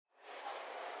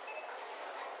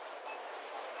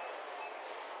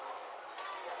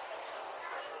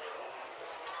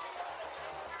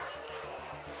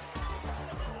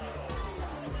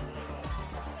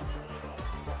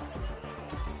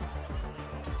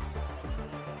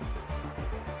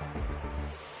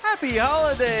Happy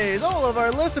holidays, all of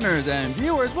our listeners and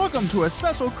viewers. Welcome to a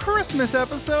special Christmas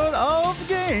episode of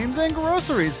Games and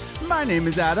Groceries. My name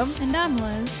is Adam. And I'm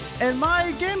Liz. And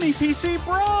my gaming PC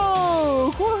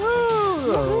broke!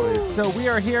 Woohoo! So we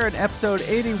are here in episode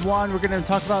 81. We're going to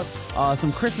talk about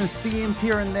some Christmas themes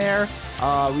here and there.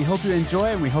 We hope you enjoy,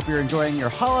 and we hope you're enjoying your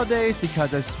holidays,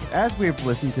 because as we've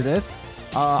listened to this,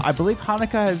 I believe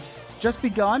Hanukkah has just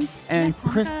begun. And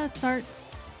yes, Hanukkah starts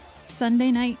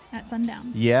Sunday night at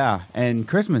sundown. Yeah, and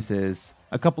Christmas is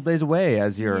a couple days away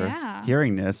as you're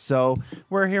hearing this. So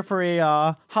we're here for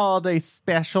a holiday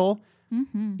special.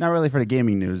 Mm-hmm. Not really for the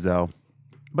gaming news, though.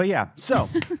 But yeah, so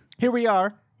here we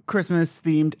are,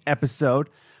 Christmas-themed episode.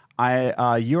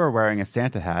 You are wearing a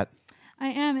Santa hat. I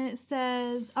am. It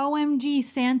says, OMG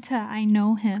Santa, I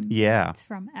know him. Yeah. It's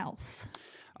from Elf.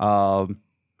 I'm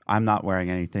not wearing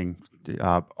anything.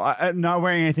 I'm not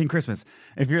wearing anything Christmas.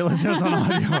 If you're listening to us on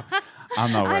audio,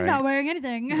 I'm not wearing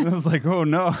anything. I was like, oh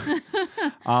no.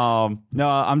 No,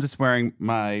 I'm just wearing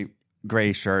my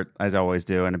gray shirt as I always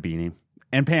do, and a beanie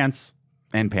and pants.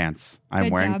 I'm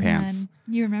wearing pants. Man.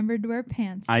 You remembered to wear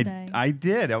pants today. I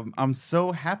did. I'm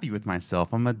so happy with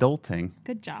myself. I'm adulting.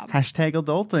 Good job. Hashtag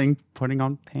adulting, putting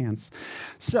on pants.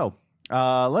 So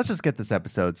let's just get this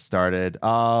episode started.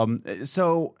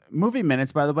 So movie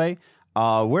minutes, by the way.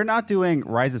 We're not doing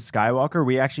Rise of Skywalker.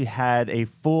 We actually had a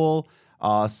full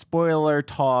spoiler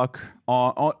talk,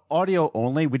 audio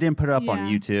only. We didn't put it up on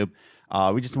YouTube.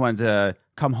 We just wanted to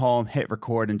come home, hit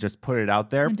record, and just put it out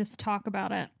there. And just talk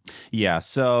about it. Yeah,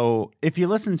 so if you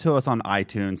listen to us on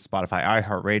iTunes, Spotify,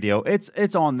 iHeartRadio,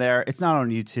 it's on there. It's not on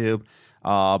YouTube.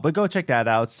 But go check that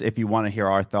out if you want to hear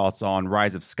our thoughts on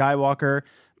Rise of Skywalker.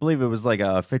 I believe it was like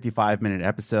a 55-minute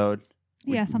episode.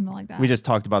 Yeah, something like that. We just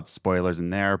talked about the spoilers in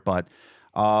there. But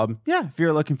yeah, if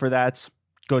you're looking for that,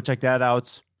 go check that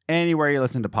out. Anywhere you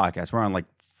listen to podcasts. We're on like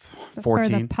 14. For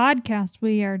the podcast,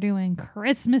 we are doing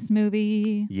Christmas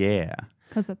movie. Yeah.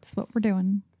 Because that's what we're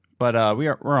doing. But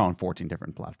we're on 14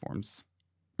 different platforms.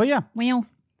 But yeah. Well.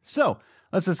 So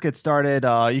let's just get started.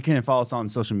 You can follow us on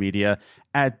social media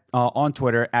on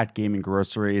Twitter at Gaming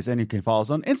Groceries, and you can follow us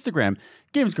on Instagram,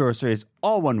 Games Groceries,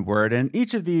 all one word. And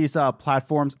each of these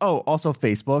platforms. Oh, also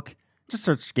Facebook. Just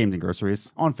search Games and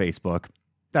Groceries on Facebook.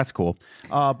 That's cool.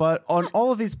 But on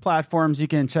all of these platforms, you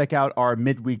can check out our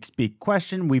midweek speak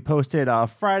question. We post it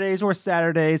Fridays or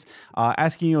Saturdays,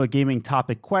 asking you a gaming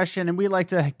topic question, and we like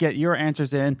to get your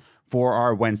answers in for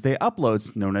our Wednesday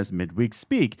uploads, known as midweek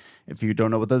speak. If you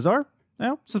don't know what those are,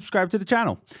 subscribe to the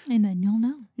channel. And then you'll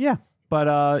know. Yeah.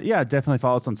 But yeah, definitely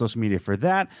follow us on social media for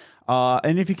that.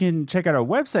 And if you can check out our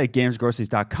website,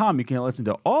 gamesgroceries.com, you can listen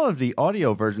to all of the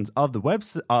audio versions of the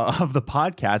of the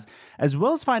podcast, as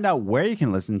well as find out where you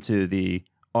can listen to the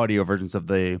audio versions of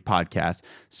the podcast.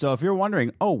 So if you're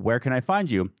wondering, where can I find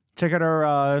you? Check out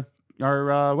our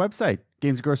website,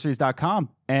 gamesgroceries.com,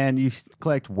 and you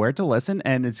click where to listen,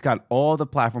 and it's got all the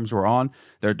platforms we're on.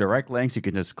 They're direct links. You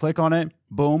can just click on it.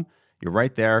 Boom. You're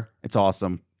right there. It's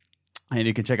awesome. And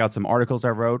you can check out some articles I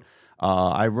wrote.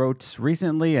 I wrote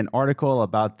recently an article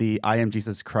about the I Am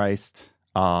Jesus Christ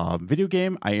video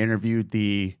game. I interviewed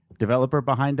the developer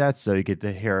behind that, so you get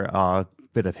to hear a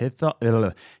bit of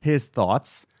his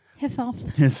thoughts.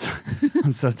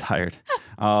 I'm so tired.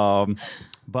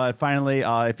 But finally,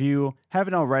 if you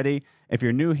haven't already, if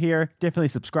you're new here, definitely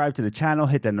subscribe to the channel,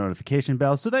 hit that notification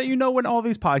bell so that you know when all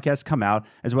these podcasts come out,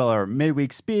 as well as our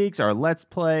midweek speaks, our Let's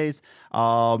Plays.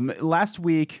 Last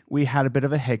week, we had a bit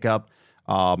of a hiccup.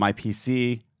 My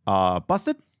PC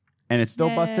busted, and it's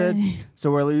still busted.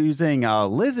 So we're using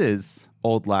Liz's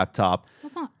old laptop.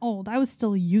 That's not old. I was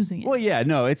still using it. Well, yeah,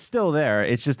 no, it's still there.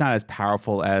 It's just not as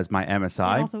powerful as my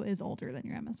MSI. It also is older than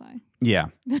your MSI. Yeah.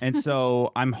 And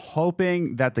so I'm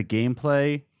hoping that the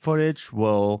gameplay footage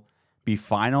will be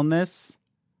fine on this.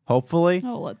 Hopefully.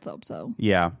 Oh, let's hope so.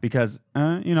 Yeah, because,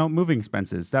 moving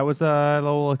expenses. That was a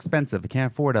little expensive. I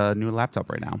can't afford a new laptop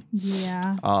right now.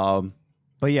 Yeah.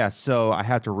 But yeah, so I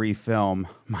have to refilm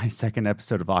my second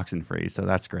episode of Oxenfree, so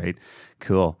that's great.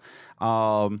 Cool.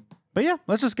 But yeah,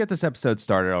 let's just get this episode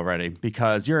started already,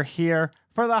 because you're here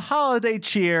for the holiday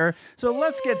cheer. So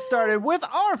let's get started with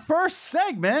our first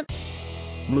segment.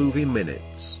 Movie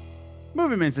Minutes.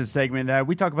 Movie Minutes is a segment that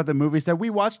we talk about the movies that we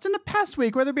watched in the past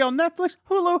week, whether it be on Netflix,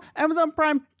 Hulu, Amazon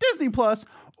Prime, Disney Plus,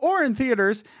 or in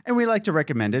theaters, and we like to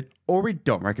recommend it, or we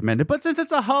don't recommend it. But since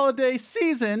it's a holiday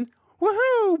season,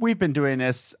 woohoo! We've been doing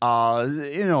this,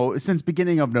 since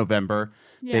beginning of November,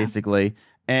 basically.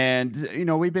 And,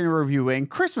 we've been reviewing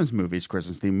Christmas movies,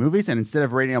 Christmas-themed movies, and instead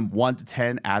of rating them 1 to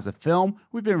 10 as a film,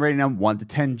 we've been rating them 1 to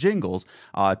 10 jingles.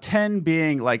 10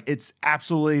 being, it's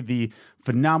absolutely the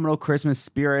phenomenal Christmas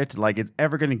spirit, it's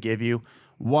ever going to give you.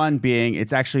 One being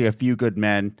it's actually A Few Good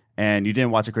Men, and you didn't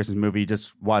watch a Christmas movie, you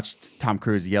just watched Tom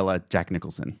Cruise yell at Jack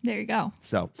Nicholson. There you go.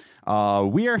 So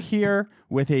we are here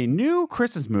with a new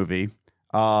Christmas movie.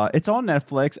 It's on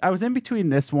Netflix. I was in between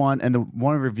this one and the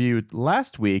one I reviewed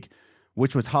last week,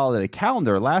 which was Holiday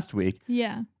Calendar last week.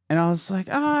 Yeah. And I was like,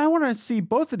 I want to see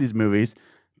both of these movies.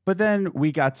 But then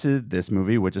we got to this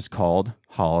movie, which is called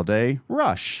Holiday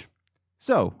Rush.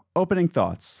 So, opening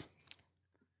thoughts.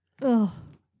 Ugh.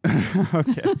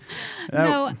 Okay.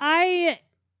 No, I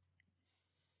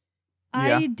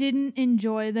Yeah. didn't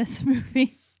enjoy this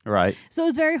movie. Right. So it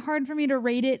was very hard for me to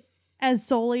rate it as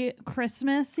solely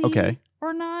Christmassy Okay.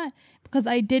 or not, because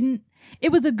I didn't.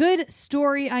 It was a good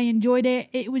story. I enjoyed it.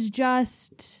 It was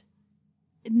just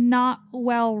not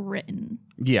well written.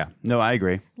 Yeah. No, I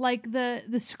agree. Like the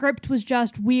script was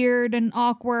just weird and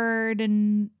awkward,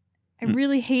 and I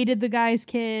really hated the guy's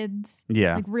kids.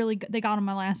 Yeah. Like really, they got on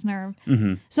my last nerve.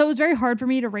 Mm-hmm. So it was very hard for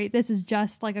me to rate this as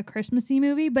just like a Christmassy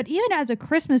movie. But even as a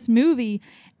Christmas movie,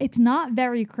 it's not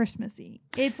very Christmassy.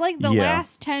 It's like the Yeah.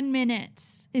 last 10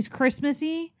 minutes is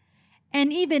Christmassy.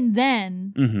 And even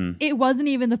then, Mm-hmm. it wasn't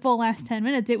even the full last 10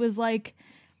 minutes. It was like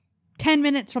 10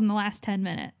 minutes from the last 10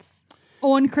 minutes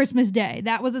on Christmas Day.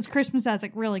 That was as Christmas as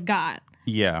it really got.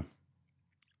 Yeah.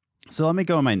 So let me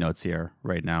go in my notes here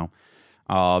right now.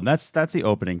 That's the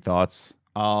opening thoughts.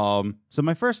 So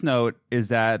my first note is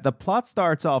that the plot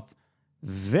starts off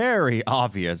very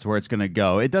obvious where it's going to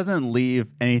go. It doesn't leave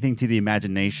anything to the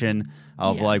imagination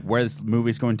of Yeah. like where this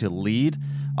movie's going to lead.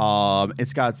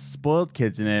 It's got spoiled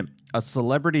kids in it, a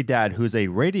celebrity dad who's a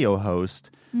radio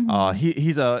host.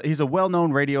 He's a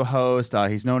well-known radio host.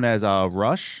 He's known as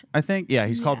Rush, I think. Yeah,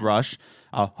 he's called Rush.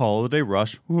 Holiday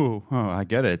Rush. Ooh, oh, I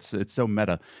get it. It's so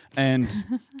meta. And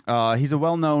he's a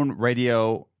well-known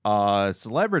radio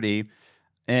celebrity,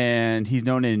 and he's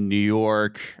known in New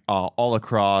York, all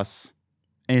across.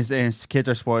 And his kids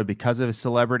are spoiled because of his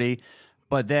celebrity.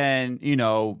 But then, he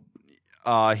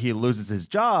loses his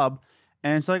job.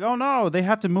 And it's like, oh no, they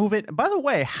have to move it. By the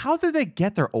way, how did they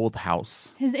get their old house?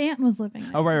 His aunt was living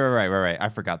there. Oh, right. I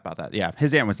forgot about that. Yeah,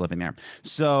 his aunt was living there.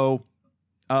 So,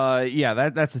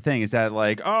 that's the thing is that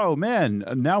like, oh man,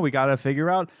 now we got to figure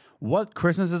out what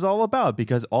Christmas is all about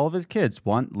because all of his kids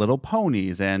want little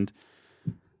ponies and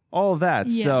all of that.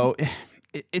 Yeah. So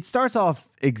it starts off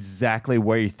exactly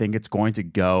where you think it's going to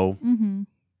go. Mm-hmm.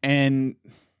 And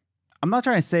I'm not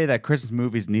trying to say that Christmas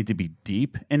movies need to be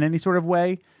deep in any sort of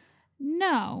way.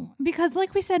 No, because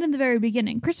like we said in the very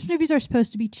beginning, Christmas movies are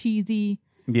supposed to be cheesy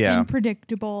and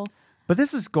predictable. But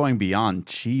this is going beyond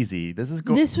cheesy. This is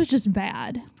This was just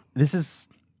bad. This is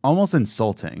almost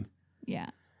insulting. Yeah.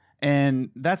 And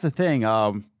that's the thing.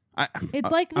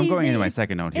 It's like I'm going into my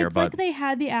second note here, it's but like they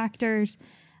had the actors,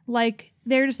 like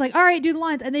they're just like, all right, do the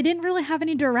lines, and they didn't really have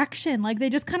any direction. Like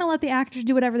they just kind of let the actors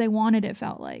do whatever they wanted. It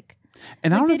felt like.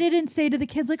 and Like they didn't say to the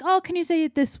kids like, oh, can you say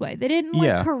it this way? They didn't like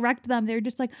Yeah. correct them. They were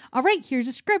just like, all right, here's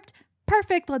a script.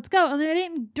 Perfect, let's go. And they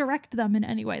didn't direct them in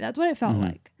any way. That's what it felt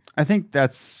like. I think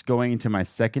that's going into my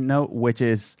second note, which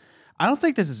is I don't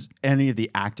think this is any of the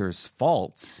actors'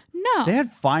 faults. No. They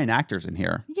had fine actors in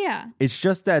here. Yeah. It's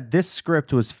just that this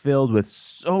script was filled with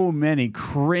so many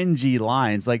cringy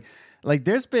lines. Like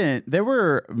there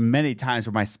were many times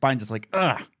where my spine just like,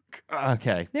 ugh.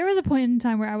 Okay. There was a point in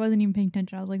time where I wasn't even paying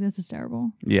attention. I was like, this is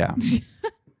terrible. Yeah.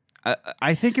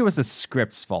 I think it was the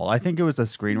script's fault. I think it was the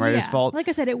screenwriter's fault. Like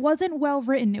I said, it wasn't well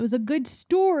written. It was a good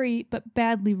story, but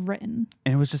badly written.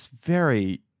 And it was just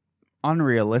very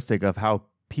unrealistic of how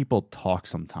people talk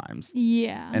sometimes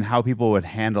Yeah. and how people would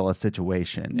handle a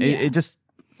situation. Yeah.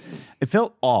 It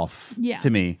felt off Yeah.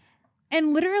 to me.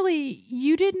 And literally,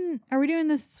 you didn't. Are we doing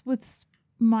this with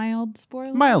mild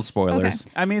spoilers? Mild spoilers.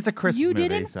 Okay. I mean, it's a Christmas You movie.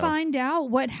 didn't So. find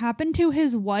out what happened to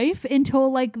his wife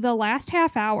until like the last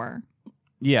half hour.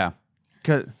 Yeah.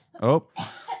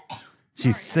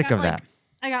 She's sick got, of like- that.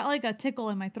 I got like a tickle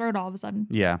in my throat all of a sudden.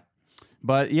 Yeah.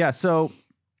 But yeah, so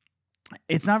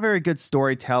it's not very good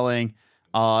storytelling.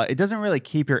 It doesn't really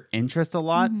keep your interest a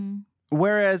lot. Mhm.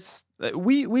 Whereas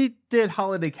we did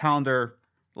Holiday Calendar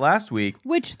last week,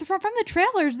 Which from the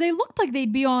trailers, they looked like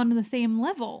they'd be on the same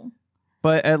level.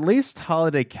 but at least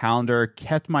Holiday Calendar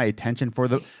kept my attention for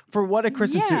what a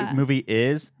Christmas Yeah. movie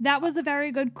is. That was a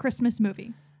very good Christmas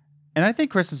movie. And I think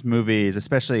Christmas movies,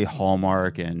 especially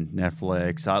Hallmark and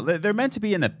Netflix, they're meant to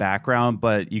be in the background,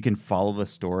 but you can follow the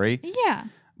story. Yeah.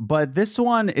 But this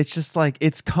one, it's just like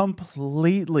it's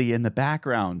completely in the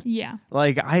background. Yeah.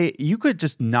 Like you could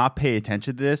just not pay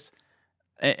attention to this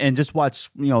and just watch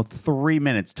 3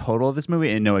 minutes total of this movie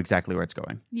and know exactly where it's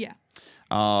going. Yeah.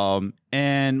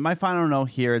 And my final note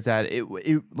here is that it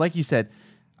like you said,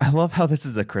 I love how this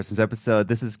is a Christmas episode.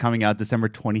 This is coming out December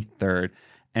 23rd,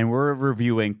 and we're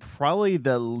reviewing probably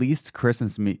the least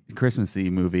Christmassy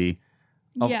movie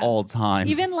of Yeah. all time.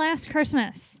 Even Last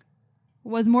Christmas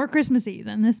was more Christmassy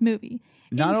than this movie.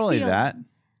 Not In only feel- that,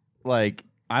 like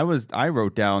I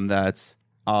wrote down that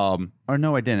or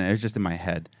no, I didn't. It was just in my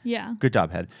head. Yeah. Good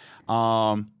job, head.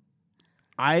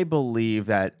 I believe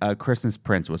that Christmas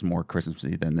Prince was more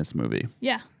Christmassy than this movie.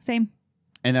 Yeah. Same.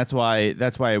 And that's why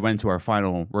I went to our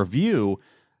final review,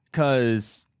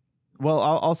 because, well,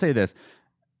 I'll say this.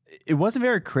 It wasn't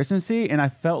very Christmassy, and I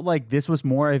felt like this was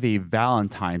more of a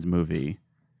Valentine's movie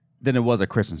than it was a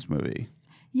Christmas movie.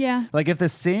 Yeah. Like, if the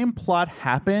same plot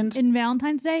happened, In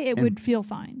Valentine's Day, it would feel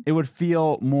fine. it would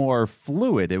feel more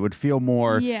fluid. It would feel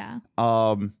more, Yeah.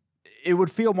 it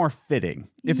would feel more fitting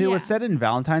if it was Yeah. set in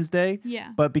Valentine's Day.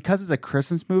 Yeah. But because it's a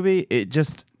Christmas movie, it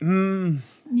just,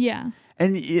 Yeah.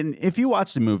 And if you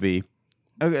watch the movie,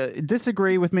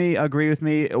 disagree with me, agree with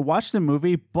me, watch the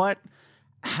movie, but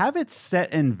have it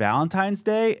set in Valentine's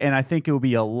Day, and I think it will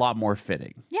be a lot more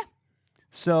fitting. Yeah.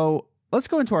 So let's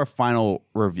go into our final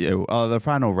review, the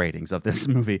final ratings of this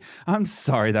movie. I'm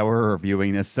sorry that we're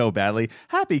reviewing this so badly.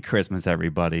 Happy Christmas,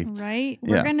 everybody. Right?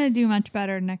 We're Yeah. going to do much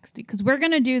better next week because we're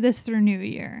going to do this through New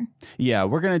Year. Yeah,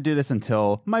 we're going to do this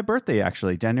until my birthday,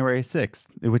 actually, January 6th,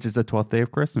 which is the 12th day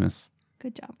of Christmas.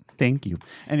 Good job. Thank you.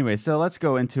 Anyway, so let's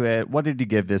go into it. What did you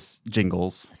give this,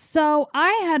 Jingles? So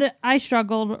I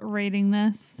struggled rating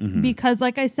this because,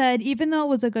 like I said, even though it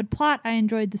was a good plot, I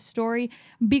enjoyed the story.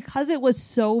 Because it was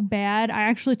so bad, I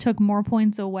actually took more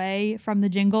points away from the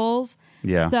Jingles.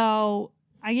 Yeah. So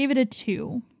I gave it a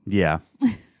 2. Yeah.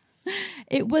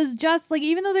 It was just like,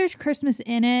 even though there's Christmas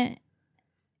in it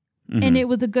Mm-hmm. and it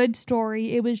was a good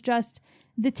story, it was just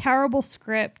the terrible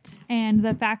script and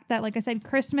the fact that, like I said,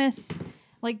 Christmas,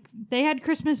 like they had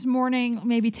Christmas morning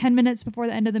maybe 10 minutes before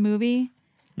the end of the movie.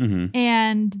 Mm-hmm.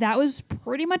 And that was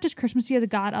pretty much as Christmassy as it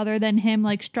got, other than him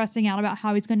like stressing out about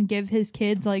how he's going to give his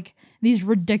kids like these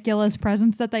ridiculous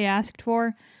presents that they asked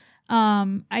for.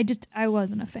 I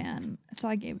wasn't a fan, so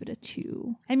I gave it a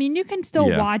 2. I mean, you can still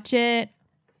Yeah. watch it.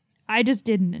 I just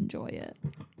didn't enjoy it.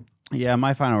 Yeah,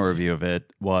 my final review of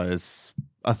it was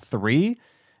a 3.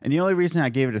 And the only reason I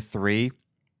gave it a 3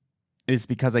 is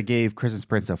because I gave Christmas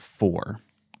Prince a 4.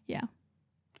 Yeah.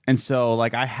 And so,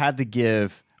 like, I had to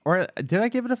give, or did I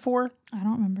give it a 4? I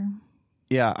don't remember.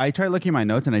 Yeah, I tried looking at my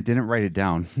notes and I didn't write it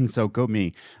down. So go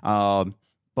me.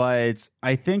 But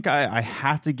I think I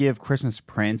have to give Christmas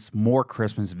Prince more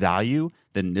Christmas value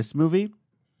than this movie.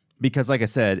 Because, like I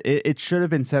said, it should have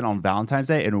been set on Valentine's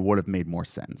Day and it would have made more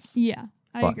sense. Yeah,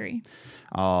 I But- agree.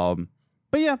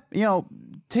 But yeah,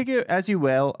 take it as you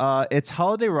will. It's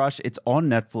Holiday Rush. It's on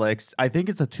Netflix. I think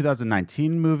it's a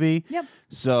 2019 movie. Yep.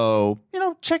 So,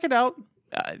 check it out.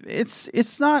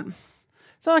 It's not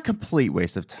a complete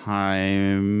waste of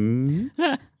time.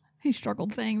 He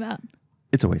struggled saying that.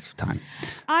 It's a waste of time.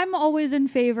 I'm always in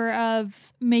favor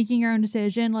of making your own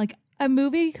decision. Like, a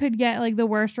movie could get like the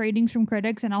worst ratings from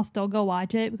critics and I'll still go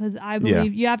watch it because I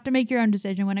believe you have to make your own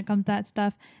decision when it comes to that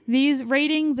stuff. These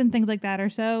ratings and things like that are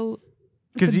so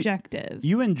 'Cause subjective.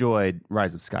 You enjoyed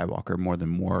Rise of Skywalker more than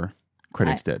more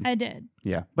critics did. I did.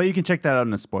 Yeah. But you can check that out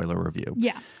in a spoiler review.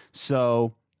 Yeah.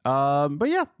 So, but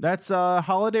yeah, that's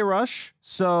Holiday Rush.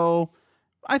 So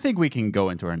I think we can go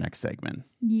into our next segment.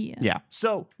 Yeah. Yeah.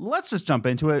 So let's just jump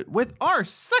into it with our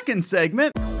second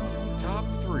segment. Top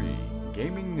 3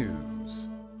 Gaming News.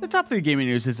 The top 3 gaming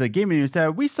news is the gaming news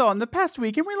that we saw in the past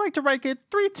week, and we like to rank it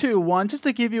 3, 2, 1 just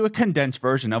to give you a condensed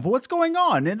version of what's going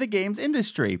on in the games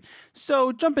industry.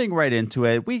 So jumping right into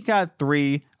it, we got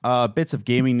 3 bits of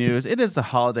gaming news. It is the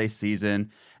holiday season.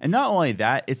 And not only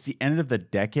that, it's the end of the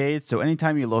decade. So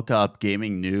anytime you look up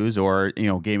gaming news or,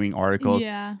 gaming articles,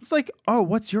 Yeah. it's like, oh,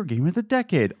 what's your game of the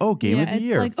decade? Oh, game of the it's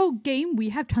year. like, oh, game. We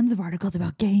have tons of articles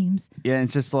about games. Yeah,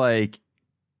 it's just like,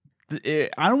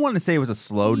 I don't want to say it was a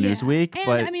slow news week, and,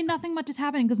 but I mean, nothing much is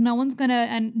happening because no one's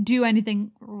gonna do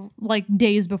anything like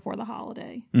days before the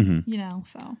holiday. Mhm.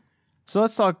 So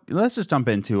let's just jump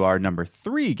into our number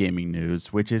 3 gaming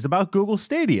news, which is about Google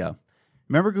Stadia.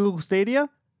 Remember Google Stadia?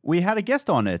 We had a guest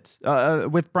on it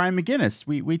with Brian McGinnis.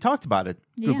 We talked about it,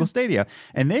 Yeah. Google Stadia.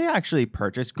 And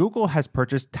Google has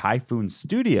purchased Typhoon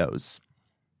Studios.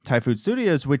 Typhoon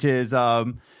Studios, which is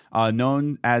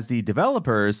known as the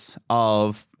developers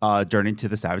of Journey to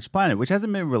the Savage Planet, which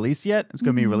hasn't been released yet. It's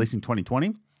going to be released in 2020,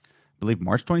 I believe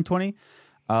March 2020.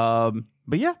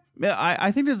 But yeah,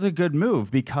 I think this is a good move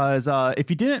because if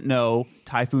you didn't know,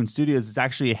 Typhoon Studios is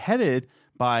actually headed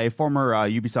by former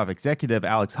Ubisoft executive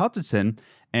Alex Hutchinson,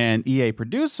 and EA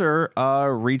producer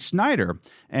Reach Snyder.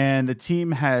 And the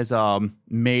team has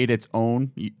made its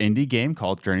own indie game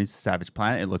called Journey to Savage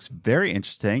Planet. It looks very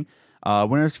interesting.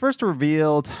 When it was first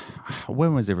revealed,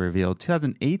 when was it revealed?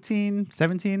 2018,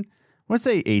 17? I want to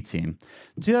say 18.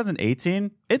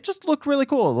 2018, it just looked really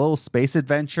cool. A little space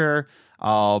adventure.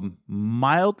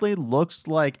 Mildly looks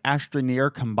like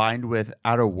Astroneer combined with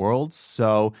Outer Worlds.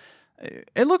 So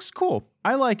it looks cool.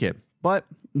 I like it. But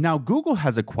now Google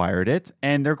has acquired it,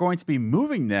 and they're going to be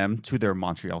moving them to their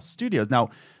Montreal studios. Now,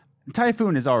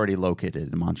 Typhoon is already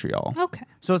located in Montreal. Okay.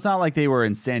 So it's not like they were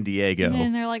in San Diego.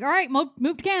 And they're like, all right, move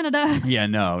to Canada. Yeah,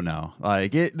 no.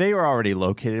 They were already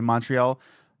located in Montreal,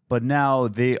 but now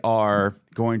they are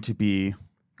going to be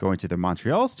going to their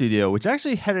Montreal studio, which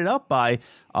actually headed up by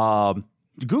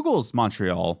Google's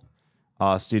Montreal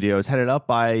studio is headed up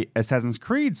by Assassin's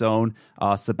Creed's own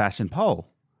Sebastian Paul.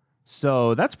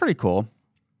 So that's pretty cool.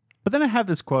 But then I have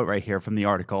this quote right here from the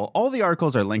article. All the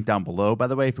articles are linked down below, by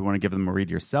the way, if you want to give them a read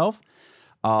yourself.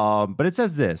 But it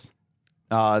says this.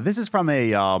 This is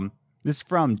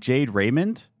from Jade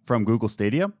Raymond from Google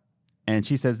Stadia. And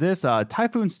she says this,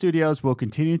 Typhoon Studios will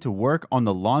continue to work on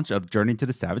the launch of Journey to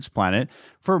the Savage Planet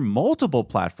for multiple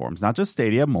platforms, not just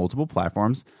Stadia, multiple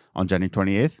platforms on January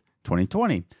 28th,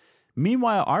 2020.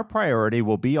 Meanwhile, our priority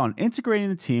will be on integrating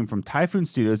the team from Typhoon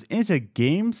Studios into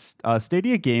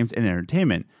Stadia Games and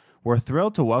Entertainment. We're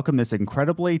thrilled to welcome this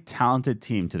incredibly talented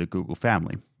team to the Google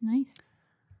family. Nice.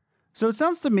 So it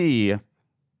sounds to me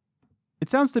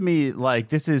like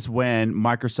this is when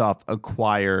Microsoft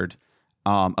acquired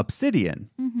Obsidian,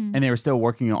 and they were still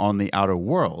working on the Outer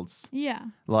Worlds. Yeah.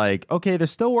 Like, okay, they're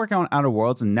still working on Outer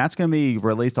Worlds, and that's going to be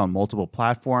released on multiple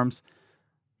platforms.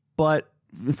 But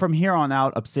from here on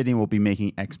out, Obsidian will be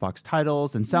making Xbox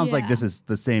titles, and sounds like this is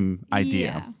the same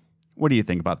idea. Yeah. What do you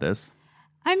think about this?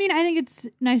 I mean, I think it's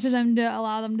nice of them to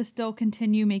allow them to still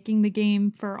continue making the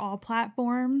game for all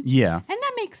platforms. Yeah. And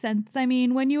that makes sense. I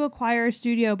mean, when you acquire a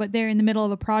studio, but they're in the middle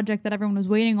of a project that everyone was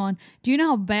waiting on, do you know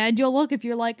how bad you'll look if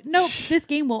you're like, nope, this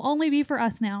game will only be for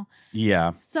us now?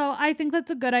 Yeah. So I think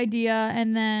that's a good idea.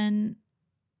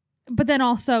 But then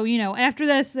also, after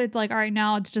this, it's like, all right,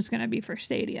 now it's just going to be for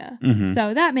Stadia. Mm-hmm.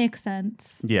 So that makes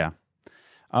sense. Yeah.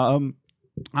 I'm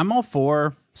all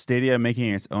for Stadia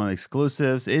making its own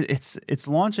exclusives. It's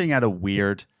launching at a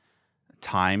weird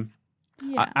time.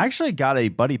 Yeah. I actually got a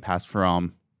buddy pass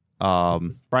from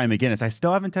Brian McGinnis. I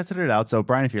still haven't tested it out. So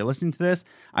Brian, if you're listening to this,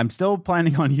 I'm still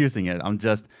planning on using it. I'm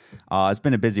just, it's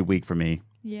been a busy week for me.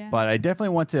 Yeah. But I definitely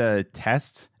want to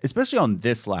test, especially on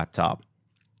this laptop,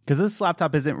 because this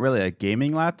laptop isn't really a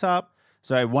gaming laptop.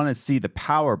 So I want to see the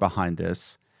power behind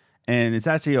this. And it's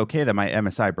actually okay that my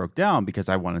MSI broke down because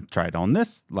I want to try it on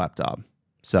this laptop.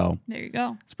 So there you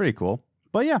go. it's pretty cool.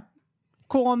 But yeah,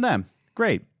 cool on them.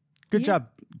 Great. Good job,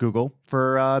 Google,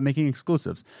 for making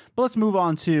exclusives. But let's move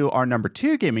on to our number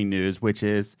 2 gaming news, which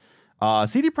is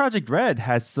CD Projekt Red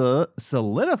has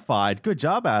solidified, good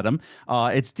job, Adam,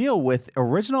 its deal with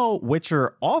original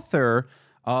Witcher author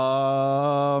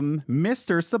Mr.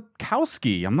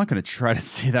 Sapkowski. I'm not going to try to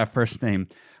say that first name.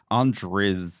 Andre.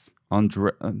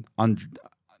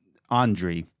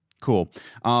 Cool.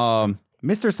 Mr.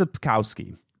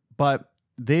 Sapkowski. But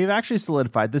they've actually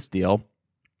solidified this deal.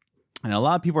 And a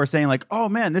lot of people are saying, like, oh,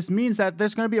 man, this means that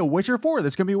there's going to be a Witcher 4.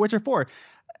 There's going to be a Witcher 4.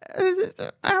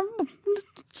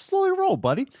 Slowly roll,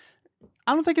 buddy.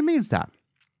 I don't think it means that.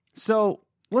 So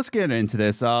let's get into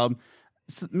this. Mr.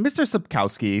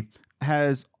 Sapkowski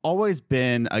has always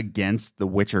been against the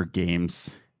Witcher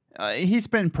games. He's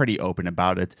been pretty open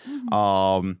about it.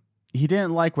 Mm-hmm. He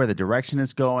didn't like where the direction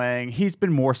is going. He's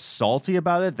been more salty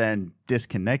about it than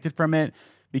disconnected from it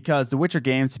because the Witcher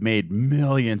games made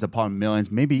millions upon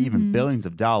millions, maybe even billions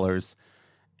of dollars.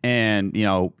 And,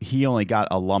 he only got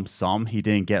a lump sum. He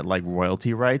didn't get like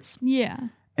royalty rights. Yeah.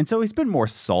 And so he's been more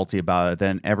salty about it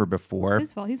than ever before. It's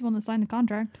his fault. He's the one that signed the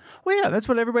contract. Well, yeah, that's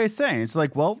what everybody's saying. It's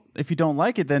like, well, if you don't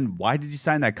like it, then why did you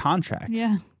sign that contract?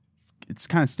 Yeah. It's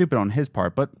kind of stupid on his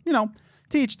part, but,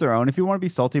 to each their own. If you want to be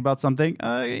salty about something,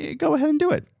 go ahead and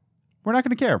do it. We're not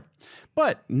going to care.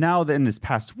 But now that in this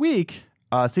past week,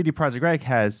 CD Projekt Red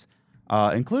has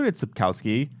included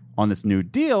Sapkowski on this new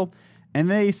deal, and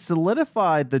they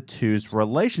solidified the two's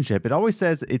relationship. It always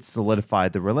says it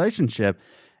solidified the relationship.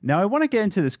 Now, I want to get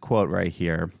into this quote right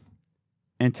here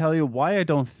and tell you why I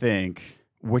don't think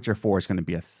Witcher 4 is going to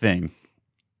be a thing.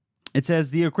 It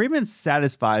says, the agreement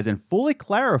satisfies and fully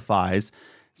clarifies.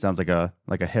 Sounds like a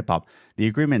hip hop. The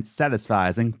agreement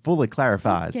satisfies and fully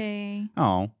clarifies. Okay.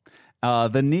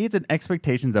 The needs and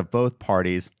expectations of both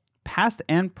parties, past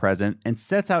and present and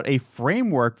sets out a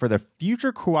framework for the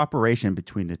future cooperation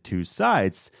between the two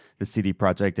sides, the CD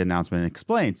Projekt announcement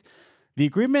explains. The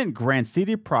agreement grants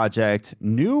CD Projekt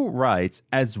new rights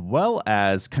as well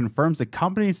as confirms the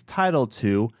company's title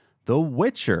to The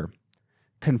Witcher.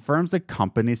 Confirms the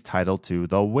company's title to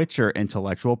The Witcher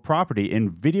intellectual property in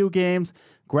video games,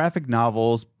 graphic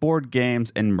novels, board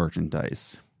games, and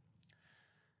merchandise.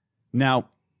 Now,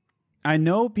 I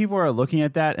know people are looking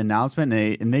at that announcement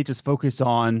and they just focus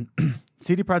on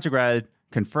CD Projekt Red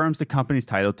confirms the company's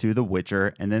title to The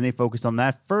Witcher, and then they focus on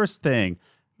that first thing,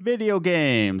 video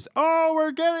games. Oh, we're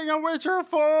getting a Witcher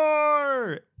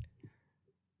 4!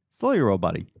 Slow your roll,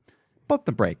 buddy. Pump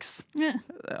the brakes. Yeah.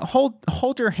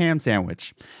 Hold your ham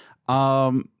sandwich.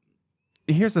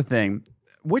 Here's the thing.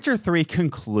 Witcher 3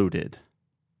 concluded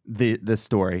the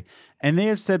story, and they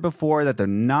have said before that they're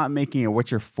not making a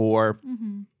Witcher 4.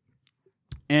 Mm-hmm.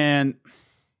 And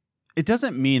it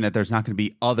doesn't mean that there's not going to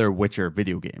be other Witcher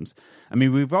video games. I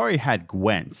mean, we've already had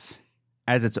Gwent's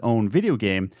as its own video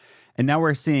game, and now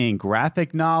we're seeing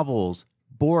graphic novels,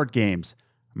 board games,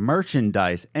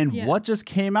 merchandise, and what just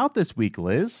came out this week,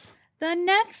 Liz? The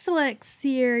Netflix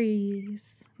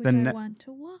series, which I want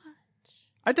to watch.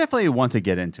 I definitely want to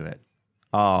get into it.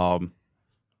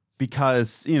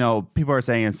 Because, people are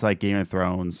saying it's like Game of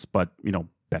Thrones, but,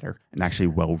 better and actually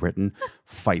well written.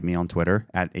 Fight me on Twitter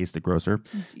at Ace the Grocer.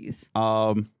 Jeez.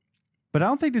 But I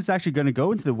don't think this is actually going to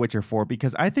go into The Witcher 4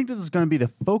 because I think this is going to be the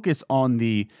focus on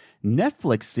the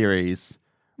Netflix series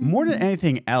more than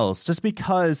anything else, just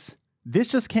because this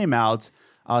just came out.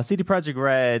 CD Projekt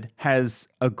Red has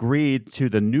agreed to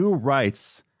the new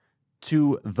rights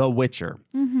to The Witcher.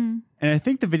 Mm-hmm. And I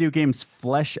think the video games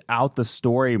flesh out the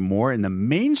story more in the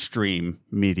mainstream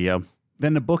media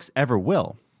than the books ever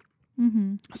will.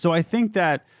 Mm-hmm. So I think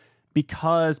that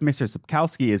because Mr.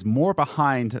 Sapkowski is more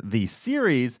behind the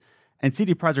series and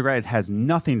CD Projekt Red has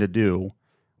nothing to do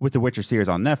with the Witcher series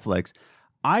on Netflix,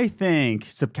 I think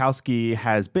Sapkowski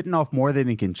has bitten off more than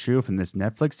he can chew from this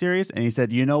Netflix series. And he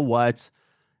said, you know what?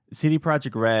 CD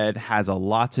Projekt Red has a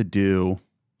lot to do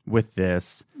with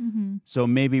this. Mm-hmm. So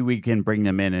maybe we can bring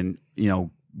them in and,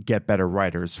 get better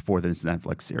writers for this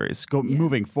Netflix series.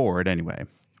 Moving forward anyway.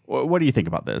 What do you think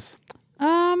about this?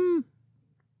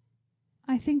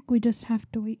 I think we just have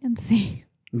to wait and see.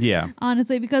 Yeah.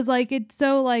 Honestly, because it's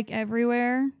so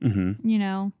everywhere,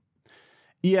 mm-hmm.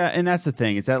 Yeah, and that's the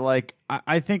thing is that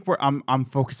I think I'm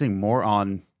focusing more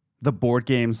on the board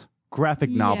games, graphic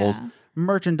novels,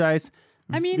 merchandise.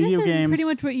 I mean, video this is games. pretty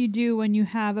much what you do when you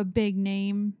have a big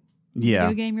name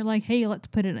video game. You're like, hey, let's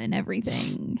put it in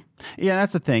everything. Yeah,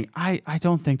 that's the thing. I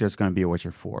don't think there's going to be a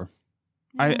Witcher 4.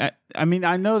 Yeah. I mean,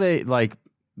 I know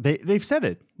they've said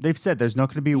it. They've said there's not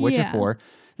going to be a Witcher 4.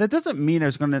 That doesn't mean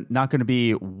there's not going to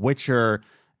be Witcher,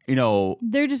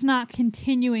 They're just not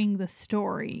continuing the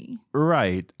story.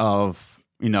 Right, of,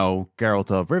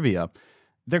 Geralt of Rivia.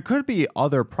 There could be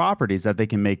other properties that they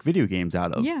can make video games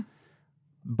out of. Yeah.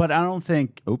 But I don't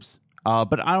think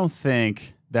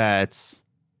that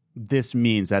this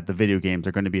means that the video games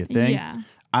are going to be a thing. Yeah.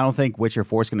 I don't think Witcher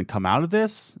 4 is going to come out of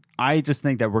this. I just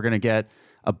think that we're going to get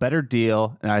a better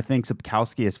deal. And I think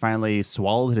Sapkowski has finally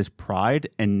swallowed his pride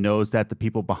and knows that the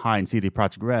people behind CD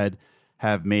Projekt Red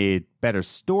have made better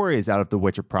stories out of the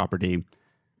Witcher property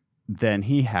than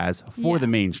he has for the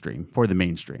mainstream.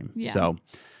 Yeah. So,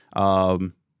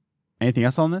 anything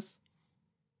else on this?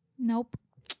 Nope.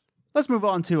 Let's move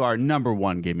on to our number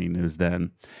one gaming news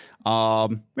then.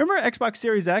 Remember Xbox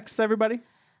Series X, everybody?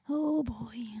 Oh,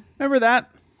 boy. Remember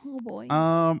that? Oh, boy.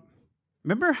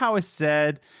 Remember how I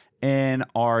said in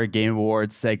our Game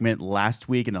Awards segment last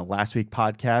week, in the last week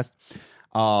podcast,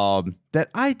 that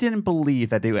I didn't believe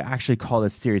that they would actually call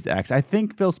this Series X. I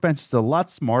think Phil Spencer's a lot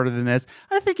smarter than this.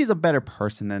 I think he's a better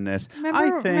person than this.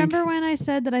 Remember when I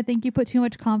said that I think you put too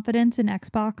much confidence in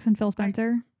Xbox and Phil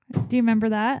Spencer? Do you remember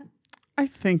that? I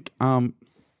think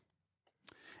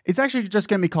it's actually just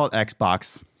going to be called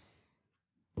Xbox.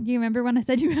 Do you remember when I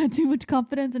said you had too much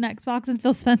confidence in Xbox and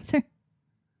Phil Spencer?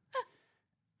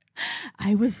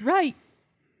 I was right.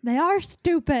 They are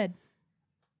stupid.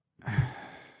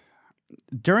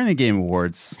 During the Game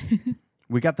Awards,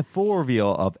 we got the full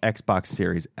reveal of Xbox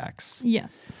Series X.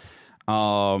 Yes.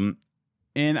 And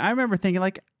I remember thinking,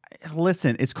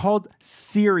 listen, it's called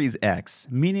Series X,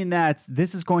 meaning that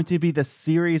this is going to be the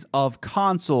series of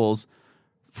consoles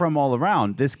from all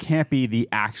around. This can't be the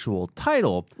actual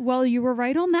title. Well, you were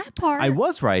right on that part. I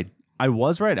was right. I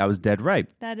was dead right.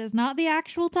 That is not the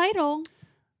actual title.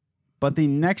 But the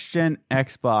next-gen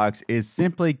Xbox is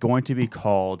simply going to be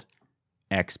called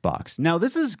Xbox. Now,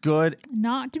 this is good.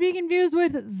 Not to be confused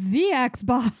with the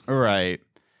Xbox. Right.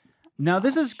 Now,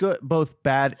 this is good, both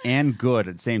bad and good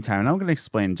at the same time, and I'm going to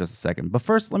explain in just a second. But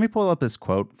first, let me pull up this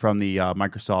quote from the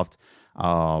Microsoft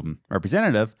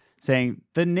representative saying,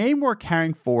 "The name we're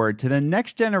carrying forward to the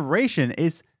next generation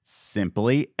is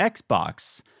simply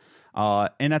Xbox."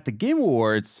 And at the Game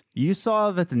Awards, you saw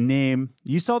that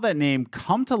name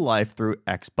come to life through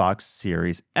Xbox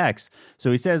Series X.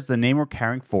 So he says the name we're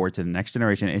carrying forward to the next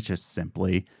generation is just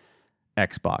simply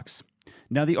Xbox.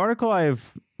 Now, the article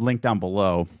I've linked down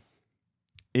below,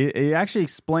 it actually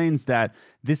explains that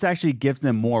this actually gives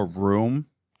them more room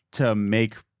to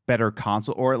make better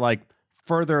console or like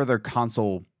further their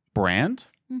console brand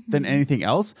than anything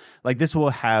else. Like this will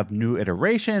have new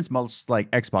iterations, much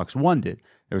like Xbox One did.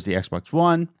 There was the Xbox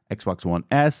One, Xbox One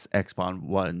S, Xbox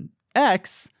One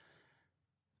X.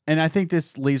 And I think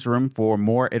this leaves room for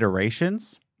more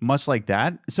iterations, much like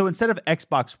that. So instead of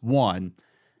Xbox One,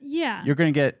 you're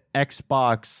going to get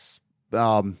Xbox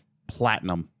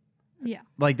Platinum. Yeah.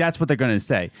 Like that's what they're going to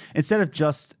say. Instead of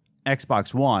just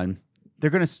Xbox One,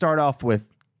 they're going to start off with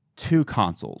 2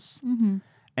 consoles.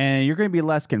 And you're going to be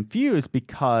less confused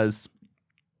because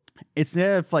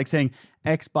instead of like saying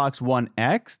Xbox One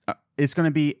X, it's going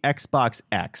to be Xbox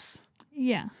X.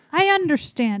 Yeah. I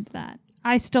understand that.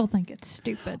 I still think it's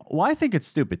stupid. Well, I think it's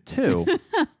stupid too.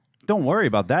 Don't worry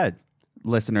about that,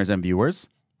 listeners and viewers.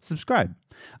 Subscribe.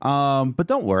 But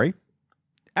don't worry.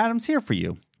 Adam's here for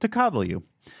you to coddle you.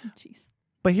 Jeez.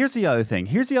 But here's the other thing.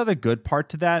 Here's the other good part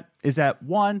to that is that,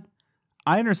 one,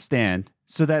 I understand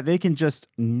so that they can just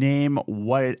name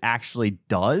what it actually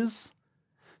does.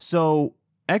 So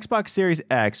Xbox Series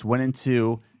X went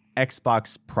into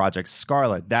Xbox Project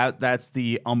Scarlet. That's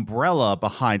the umbrella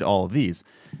behind all of these.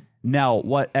 Now,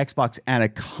 what Xbox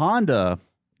Anaconda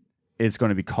is going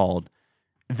to be called,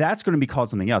 that's going to be called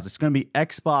something else. It's going to be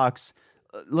Xbox,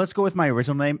 let's go with my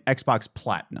original name, Xbox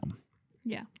Platinum.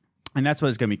 Yeah. And that's what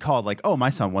it's going to be called. Like, oh, my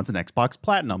son wants an Xbox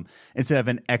Platinum instead of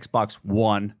an Xbox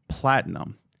One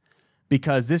Platinum.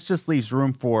 Because this just leaves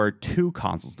room for 2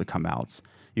 consoles to come out.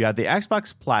 You have the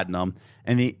Xbox Platinum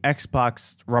and the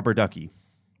Xbox Rubber Ducky,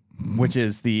 which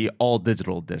is the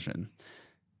all-digital edition.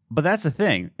 But that's the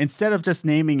thing. Instead of just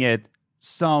naming it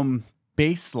some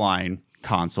baseline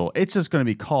console, it's just going to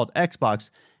be called Xbox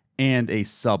and a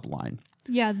subline.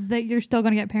 Yeah, that you're still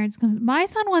going to get parents. My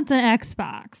son wants an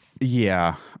Xbox.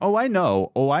 Yeah. Oh, I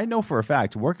know. Oh, I know for a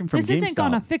fact. Working from This GameStop. isn't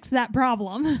going to fix that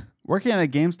problem. Working at a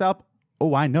GameStop.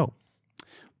 Oh, I know.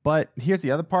 But here's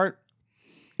the other part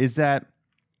is that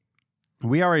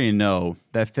we already know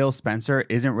that Phil Spencer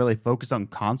isn't really focused on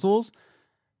consoles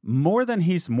more than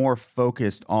he's more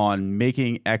focused on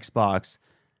making Xbox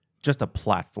just a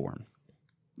platform.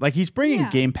 Like he's bringing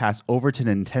Game Pass over to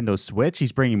Nintendo Switch.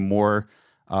 He's bringing more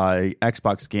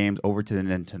Xbox games over to the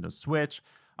Nintendo Switch.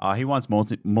 He wants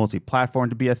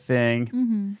multi-platform to be a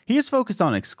thing. He is focused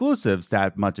on exclusives,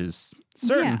 that much is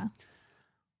certain. Yeah.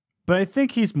 But I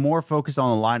think he's more focused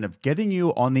on the line of getting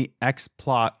you on the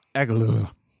Xbox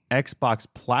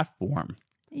platform.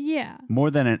 Yeah.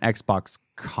 More than an Xbox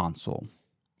console.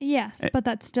 Yes, but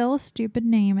that's still a stupid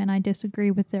name, and I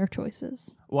disagree with their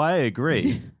choices. Well, I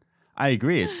agree. I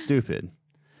agree it's stupid.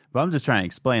 But I'm just trying to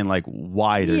explain like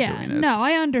why they're doing this. No,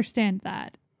 I understand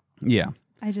that. Yeah.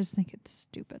 I just think it's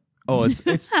stupid. Oh,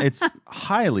 it's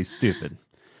highly stupid.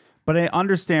 But I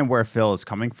understand where Phil is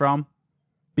coming from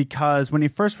because when you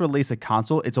first release a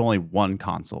console, it's only one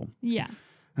console. Yeah.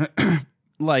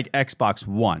 Like Xbox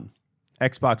One,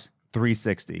 Xbox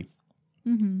 360,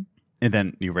 and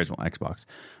then the original Xbox.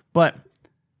 But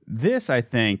this, I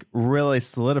think, really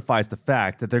solidifies the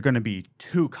fact that there are going to be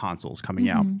 2 consoles coming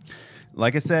out.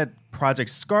 Like I said, Project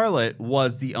Scarlet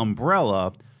was the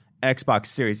umbrella. Xbox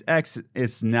Series X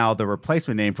is now the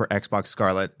replacement name for Xbox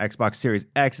Scarlet. Xbox Series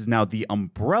X is now the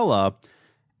umbrella.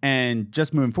 And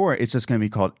just moving forward, it's just going to be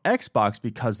called Xbox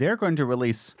because they're going to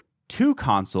release 2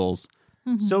 consoles.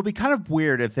 So it'd be kind of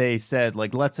weird if they said,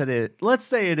 like, let's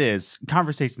say it is,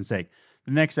 conversation's sake,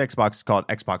 the next Xbox is called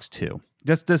Xbox 2.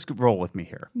 Just roll with me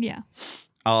here. Yeah.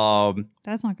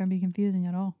 That's not going to be confusing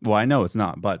at all. Well, I know it's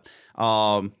not, but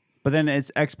then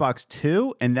it's Xbox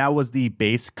 2, and that was the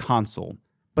base console.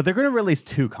 But they're going to release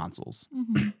 2 consoles.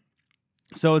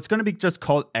 So it's going to be just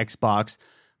called Xbox,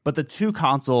 but the 2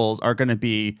 consoles are going to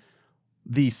be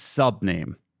the sub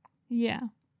name. Yeah.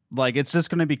 Like, it's just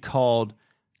going to be called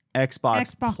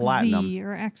Xbox Platinum. Z or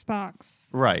Xbox.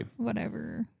 Right.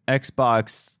 Whatever.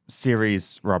 Xbox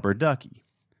Series Rubber Ducky.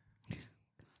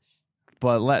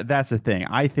 But that's the thing.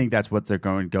 I think that's what they're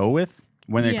going to go with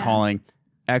when they're calling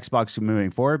Xbox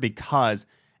moving forward because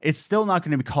it's still not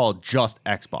going to be called just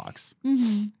Xbox.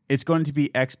 It's going to be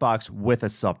Xbox with a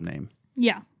subname.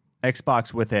 Yeah.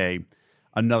 Xbox with a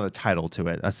another title to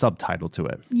it, a subtitle to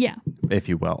it, Yeah. if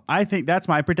you will. I think that's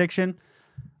my prediction.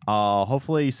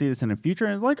 Hopefully you see this in the future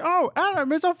and it's like, oh,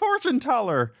 Adam is a fortune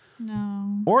teller.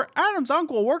 No. Or Adam's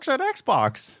uncle works at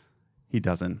Xbox. He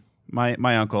doesn't. My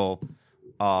uncle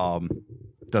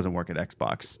doesn't work at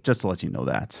Xbox, just to let you know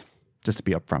that. Just to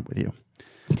be upfront with you.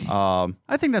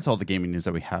 I think that's all the gaming news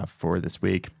that we have for this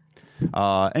week.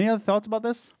 Any other thoughts about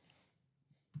this?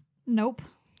 Nope.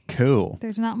 Cool.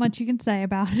 There's not much you can say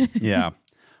about it. Yeah.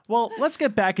 Well, let's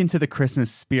get back into the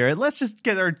Christmas spirit. Let's just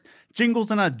get our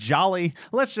jingles in a jolly.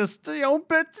 Let's just, jingle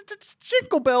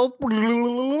bells.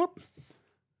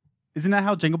 Isn't that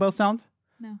how jingle bells sound?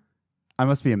 No. I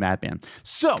must be a madman.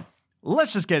 So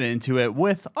let's just get into it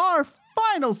with our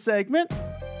final segment.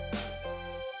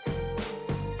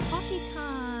 Coffee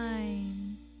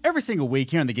time. Every single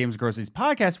week here on the Games and Groceries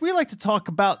podcast, we like to talk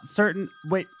about certain.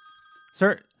 Wait,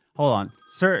 sir, hold on,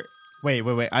 sir. Wait.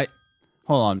 Hold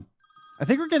on. I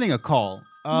think we're getting a call.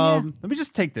 Yeah. Let me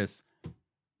just take this.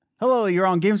 Hello, you're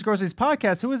on Games and Groceries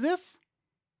podcast. Who is this?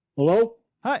 Hello?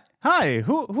 Hi.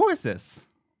 Who is this?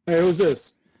 Hey, who's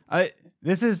this?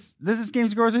 This is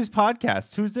Games and Groceries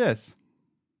podcast. Who's this?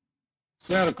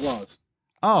 Santa Claus.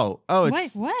 Oh,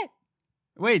 it's What?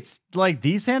 wait, it's like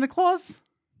the Santa Claus?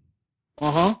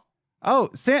 Uh-huh. Oh,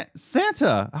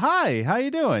 Santa. Hi, how you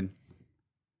doing?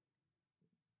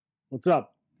 What's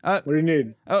up? Uh, What do you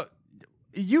need? Oh,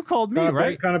 you called me,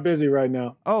 right? Kind of busy right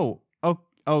now. Oh,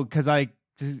 because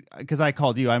I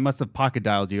called you. I must have pocket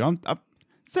dialed you. I'm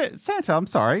Santa. I'm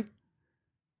sorry.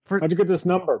 How'd you get this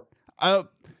number? Have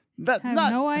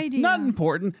no idea. Not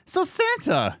important. So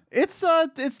Santa, it's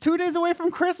 2 days away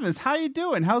from Christmas. How you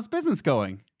doing? How's business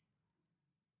going?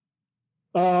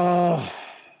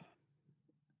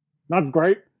 Not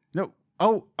great. No.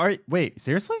 Oh, all right. Wait,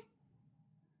 seriously?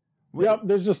 Wait. Yep,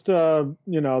 there's just I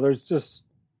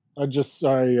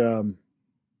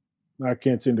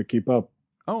can't seem to keep up.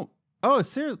 Oh,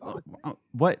 seriously?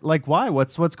 What? Like, why?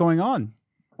 What's going on?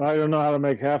 I don't know how to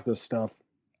make half this stuff.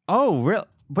 Oh, real?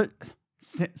 But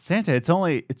Santa,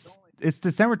 it's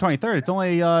December 23rd. It's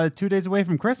only 2 days away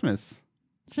from Christmas.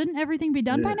 Shouldn't everything be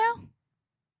done by Yeah. now?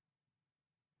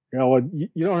 Yeah, well,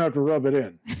 you don't have to rub it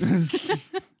in.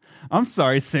 I'm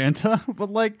sorry, Santa, but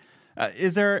like,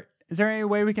 is there any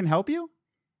way we can help you?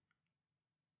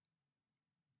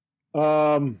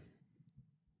 You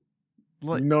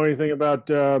Like, know anything about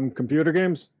computer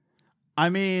games? I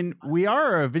mean, we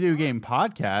are a video game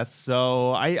podcast,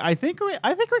 so I think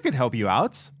we could help you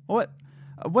out. What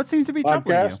seems to be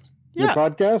troubling you? Podcast? Your Yeah.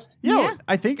 podcast? Yeah.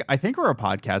 I think we're a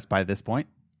podcast by this point.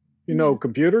 You know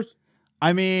computers?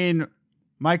 I mean,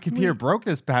 my computer broke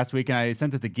this past week, and I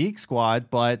sent it to Geek Squad.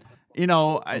 But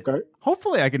Okay.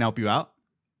 hopefully I can help you out.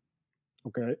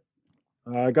 Okay.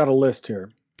 I got a list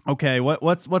here. Okay,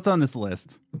 what's on this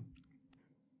list?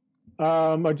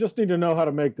 I just need to know how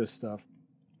to make this stuff.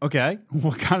 Okay,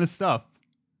 what kind of stuff?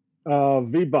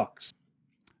 V-Bucks.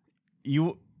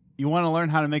 You want to learn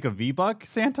how to make a V-Buck,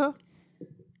 Santa?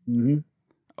 Mm-hmm.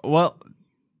 Well,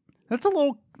 that's a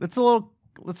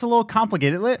little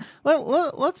complicated.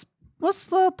 Let's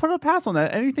put a pass on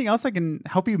that. Anything else I can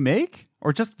help you make,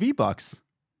 or just V-Bucks?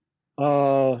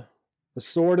 A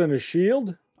sword and a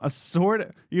shield? A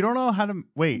sword? You don't know how to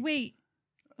wait. Wait.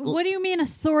 What do you mean a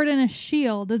sword and a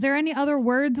shield? Is there any other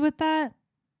words with that?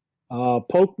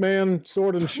 Pokeman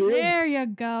sword and shield? There you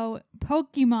go.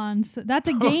 Pokemon. That's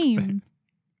a game.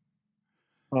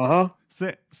 Uh-huh.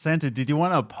 Santa, did you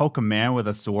want to poke a man with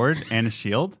a sword and a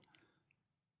shield?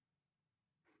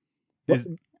 What-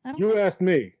 I don't You asked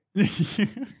me.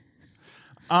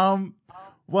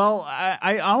 Well,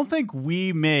 I don't think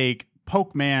we make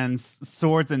Pokemon's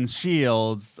swords and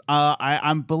shields.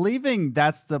 I'm believing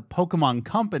that's the Pokemon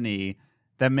company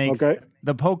that makes Okay.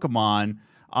 the Pokemon.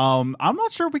 I'm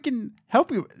not sure we can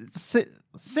help you.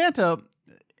 Santa,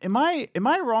 am I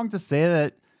wrong to say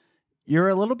that you're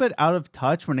a little bit out of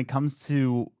touch when it comes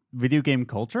to video game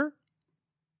culture?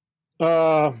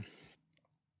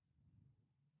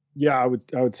 Yeah, I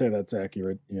would say that's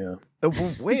accurate. Yeah.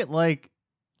 Wait, like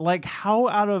how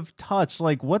out of touch?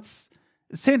 Like, what's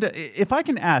Santa? If I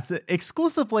can ask,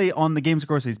 exclusively on the Games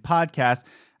Groceries podcast,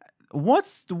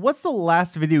 what's the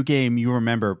last video game you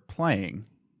remember playing?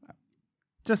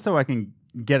 Just so I can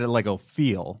get it like a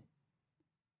feel.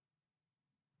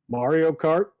 Mario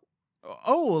Kart?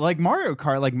 Oh, like Mario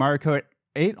Kart, like Mario Kart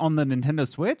 8 on the Nintendo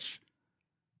Switch?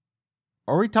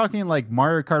 Are we talking like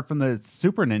Mario Kart from the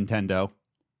Super Nintendo?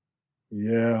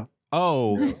 Yeah.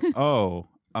 Oh.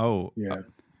 Yeah.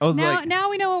 I was like, now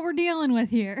we know what we're dealing with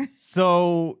here.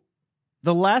 so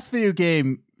the last video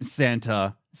game,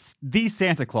 Santa, the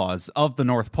Santa Claus of the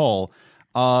North Pole,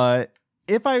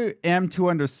 if I am to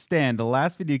understand, the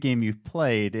last video game you've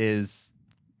played is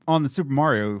on the Super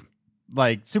Mario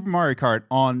Kart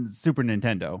on Super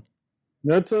Nintendo.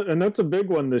 That's a big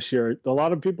one this year. A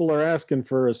lot of people are asking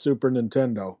for a Super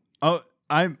Nintendo. Oh,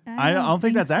 I don't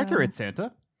think that's so. accurate,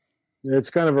 Santa. It's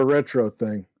kind of a retro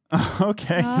thing.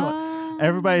 Okay.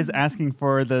 Everybody's asking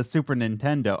for the Super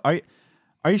Nintendo.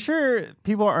 Are you sure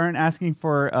people aren't asking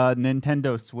for a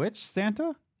Nintendo Switch,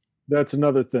 Santa? That's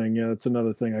another thing. Yeah, that's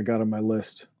another thing I got on my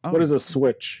list. Oh. What is a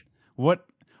Switch? What?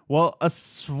 Well, a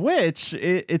Switch,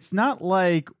 it's not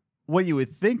like what you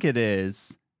would think it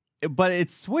is, but it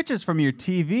switches from your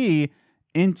TV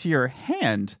into your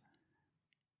hand.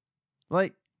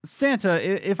 Like, Santa,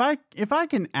 if I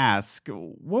can ask,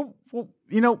 what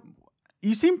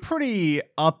you seem pretty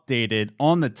updated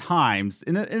on the times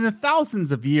in the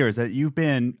thousands of years that you've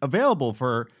been available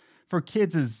for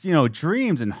kids'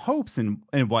 dreams and hopes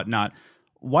and whatnot.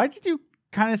 Why did you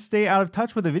kind of stay out of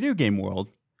touch with the video game world?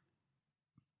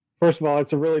 First of all,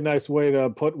 it's a really nice way to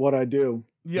put what I do.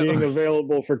 Yeah. Being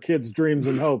available for kids' dreams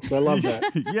and hopes. I love that.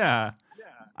 Yeah.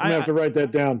 I'm gonna have to write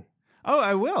that down. Oh,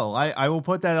 I will. I will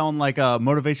put that on like a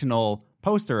motivational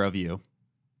poster of you.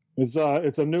 It's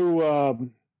a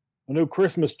new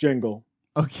Christmas jingle.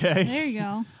 Okay. There you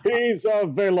go. He's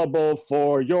available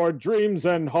for your dreams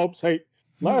and hopes. Hey,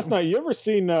 last night you ever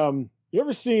seen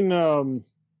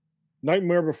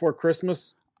Nightmare Before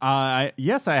Christmas?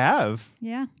 Yes, I have.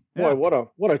 Yeah. Yeah. Boy,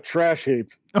 what a trash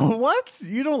heap. What?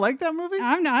 You don't like that movie?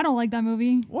 I don't like that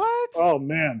movie. What? Oh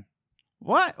man.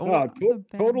 What? Oh, That's a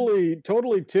bad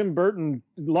totally Tim Burton.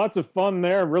 Lots of fun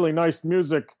there. Really nice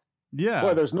music. Yeah.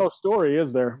 Boy, there's no story,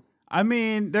 is there? I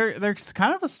mean, there's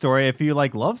kind of a story if you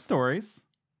like love stories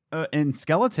and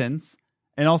skeletons,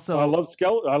 and also I love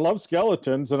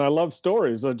skeletons and I love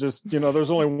stories. I just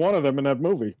there's only one of them in that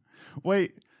movie.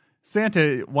 Wait,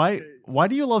 Santa, why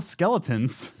do you love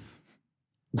skeletons?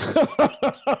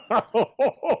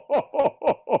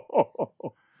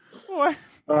 What?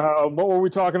 What were we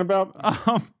talking about?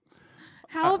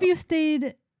 How have you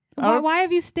stayed? Why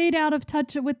have you stayed out of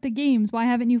touch with the games? Why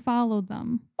haven't you followed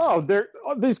them?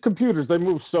 These computers, they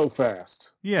move so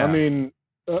fast. Yeah. I mean,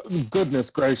 goodness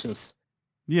gracious.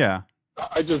 Yeah.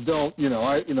 I just don't,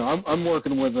 I'm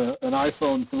working with an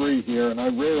iPhone 3 here, and I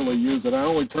rarely use it. I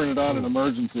only turn it on in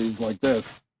emergencies like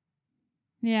this.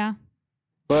 Yeah.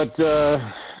 But,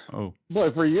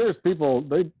 boy, for years, people,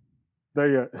 they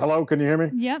hello, can you hear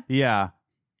me? Yep. Yeah.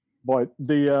 Boy,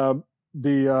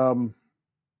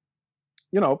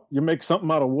 you make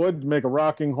something out of wood, you make a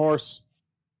rocking horse,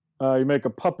 you make a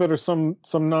puppet or some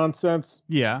nonsense.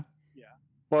 Yeah.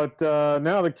 But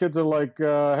now the kids are like,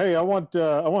 "Hey, I want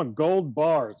gold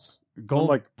bars." Gold I'm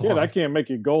like, "Kid, bars. I can't make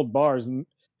you gold bars." And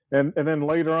then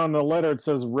later on in the letter it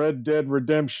says Red Dead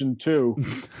Redemption 2.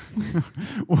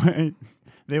 Wait,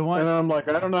 they want. And I'm like,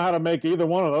 I don't know how to make either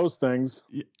one of those things.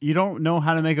 You don't know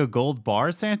how to make a gold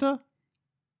bar, Santa?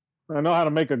 I know how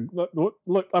to make a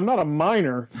look. I'm not a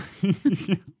miner.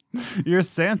 You're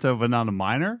Santa, but not a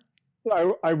miner.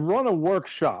 I run a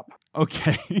workshop.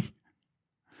 Okay.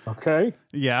 Okay.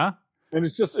 Yeah. And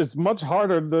it's much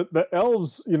harder. The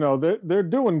elves, they're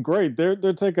doing great. They're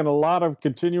taking a lot of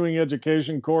continuing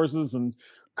education courses and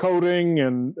coding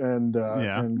and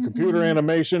computer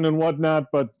animation and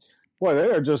whatnot. But boy, they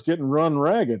are just getting run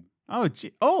ragged. Oh,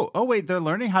 gee. Oh, wait, they're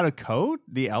learning how to code,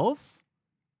 the elves?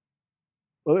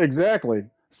 Well, exactly.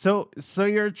 So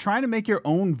you're trying to make your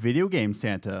own video game,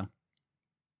 Santa?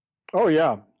 Oh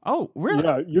yeah. Oh, really?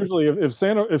 Yeah. Usually, if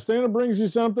Santa brings you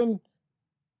something,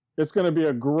 it's going to be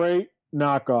a great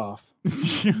knockoff.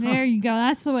 There you go.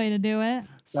 That's the way to do it.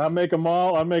 I make them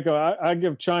all. I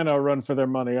give China a run for their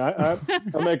money. I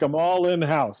make them all in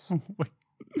house.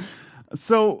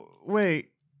 So wait.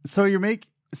 So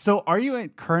are you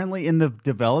currently in the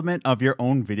development of your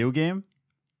own video game?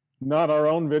 Not our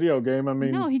own video game. I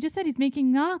mean, No, he just said he's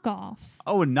making knockoffs.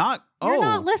 Oh, not. You're Oh,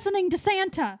 not listening to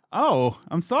Santa. oh,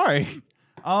 I'm sorry.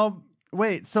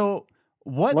 Wait. So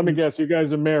what? let me guess. You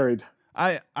guys are married.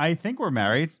 I think we're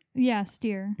married. Yes,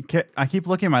 dear. I keep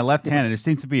looking at my left hand, and there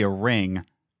seems to be a ring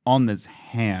on this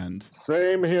hand.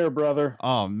 Same here, brother.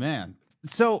 Oh man.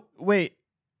 So wait.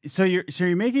 So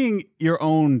you're making your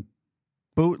own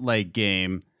bootleg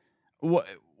game.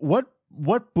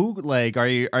 What bootleg are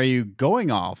you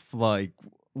going off? Like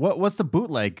what's the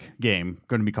bootleg game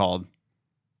going to be called?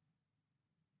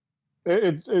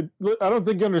 I don't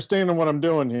think you understand what I'm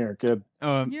doing here, kid.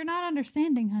 You're not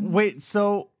understanding, honey. Wait.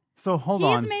 So hold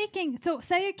on.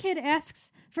 Say a kid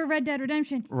asks for Red Dead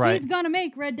Redemption. Right. He's gonna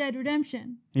make Red Dead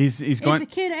Redemption. He's going. If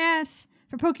a kid asks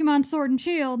for Pokemon Sword and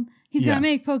Shield, he's Yeah. gonna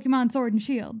make Pokemon Sword and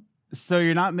Shield. So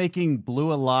you're not making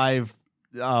Blue Alive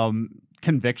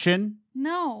conviction?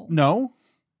 No. No?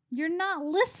 You're not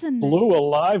listening. Blue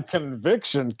Alive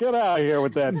Conviction. Get out of here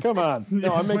with that. Come on.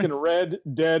 No, I'm making Red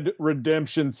Dead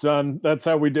Redemption, son. That's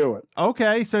how we do it.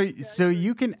 Okay, so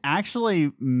you can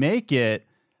actually make it,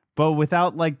 but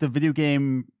without like the video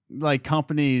game like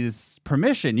company's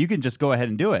permission. You can just go ahead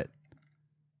and do it.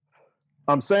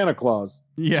 I'm Santa Claus.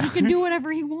 Yeah. He can do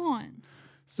whatever he wants.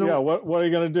 So yeah, what are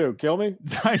you going to do? Kill me?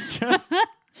 I guess.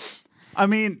 I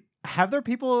mean, have there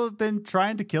people who've been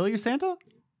trying to kill you, Santa?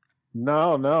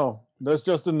 No. That's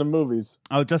just in the movies.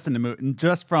 Oh, just in the movie,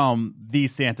 just from the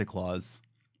Santa Claus.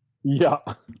 Yeah.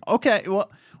 Okay, well,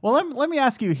 let me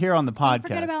ask you here on the podcast. Don't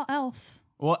forget about Elf.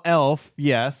 Well, Elf,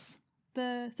 yes.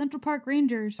 The Central Park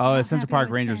Rangers. Oh, are the not Central happy Park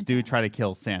with Rangers Santa. do try to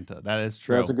kill Santa. That is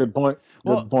true. That's a good point.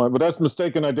 Well- Good point. But that's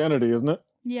mistaken identity, isn't it?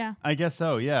 Yeah. I guess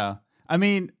so, yeah. I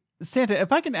mean, Santa,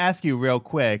 if I can ask you real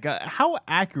quick, how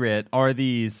accurate are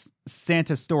these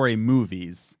Santa story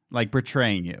movies, like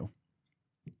portraying you?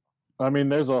 I mean,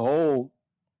 there's a whole...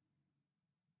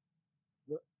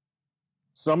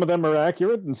 Some of them are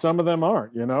accurate and some of them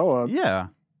aren't, you know? Yeah.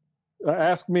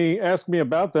 Ask me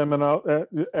about them, and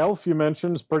Elf you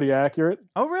mentioned is pretty accurate.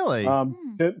 Oh, really?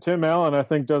 Tim Allen, I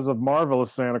think, does a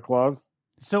marvelous Santa Claus.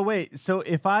 So wait, so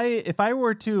if I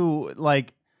were to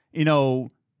like,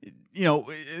 scare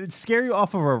you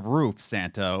off of a roof,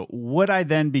 Santa, would I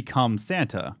then become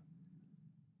Santa?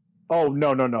 Oh,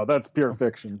 no, that's pure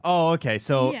fiction. Oh, okay.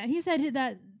 So Yeah, he said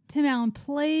that Tim Allen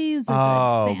plays a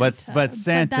Oh, good Santa. but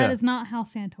Santa- that is not how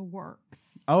Santa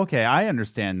works. okay, I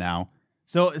understand now.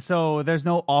 So there's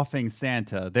no offing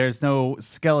Santa. There's no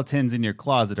skeletons in your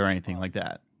closet or anything like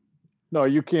that. No,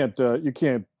 you can't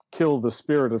kill the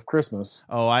spirit of Christmas.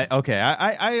 Oh, I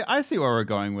see where we're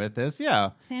going with this. Yeah.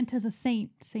 Santa's a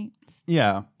saint. Saints.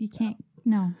 Yeah. You can't.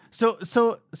 No. So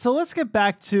let's get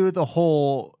back to the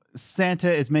whole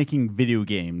Santa is making video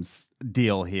games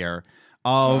deal here.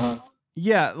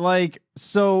 Yeah, like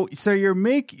so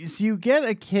you get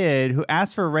a kid who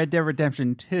asks for Red Dead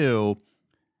Redemption 2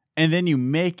 and then you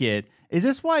make it. Is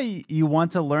this why you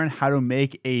want to learn how to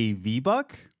make a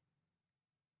V-Buck?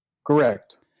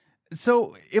 Correct.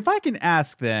 So if I can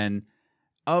ask then,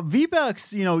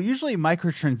 V-Bucks, usually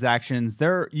microtransactions,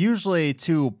 they're usually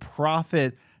to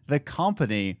profit the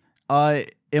company.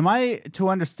 Am I to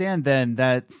understand then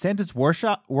that Santa's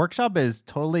workshop is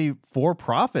totally for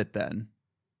profit then?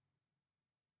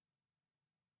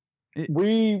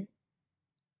 We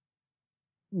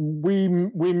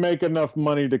make enough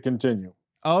money to continue.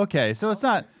 Okay, so it's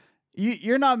not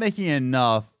you're not making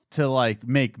enough to like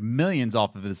make millions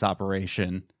off of this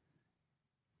operation.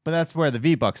 But that's where the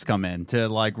V-Bucks come in to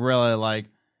like really like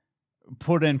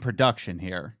put in production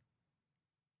here.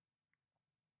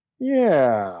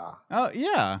 Yeah. Oh,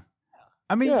 yeah.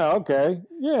 I mean, Yeah, okay.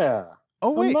 Yeah.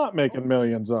 oh wait. I'm not making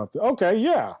millions off okay,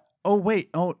 yeah. Oh wait.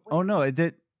 Oh no, it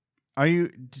did. Are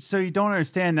you so you don't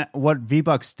understand what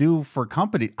V-Bucks do for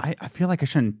companies? I feel like I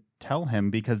shouldn't tell him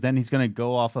because then he's going to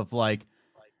go off of like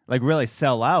really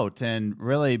sell out and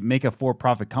really make a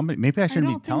for-profit company. Maybe I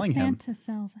shouldn't be telling him. Santa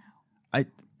sells out.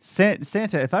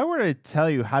 Santa, if I were to tell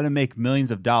you how to make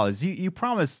millions of dollars, you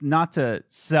promise not to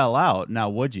sell out. Now,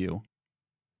 would you?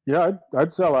 Yeah,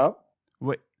 I'd sell out.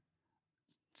 Wait.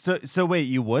 So wait,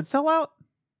 you would sell out?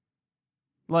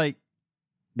 Like,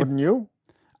 Wouldn't you?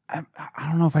 I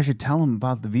don't know if I should tell him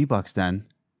about the V-Bucks then,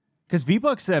 because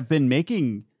V-Bucks have been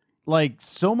making like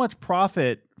so much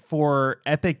profit for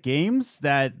Epic Games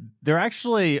that they're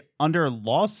actually under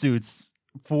lawsuits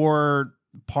for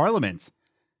Parliament.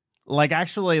 Like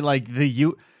actually, like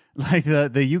the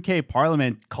UK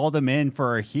Parliament called them in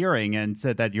for a hearing and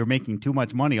said that you're making too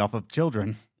much money off of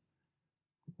children.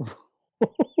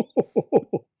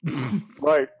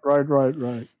 Right.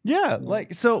 Yeah,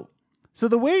 like so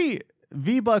the way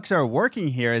V-Bucks are working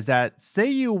here is that say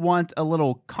you want a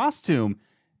little costume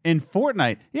in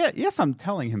Fortnite. Yeah, yes, I'm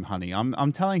telling him, honey.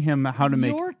 I'm telling him how to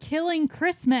make. You're killing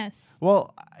Christmas.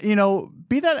 Well,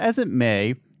 be that as it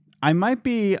may, I might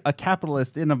be a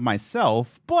capitalist in of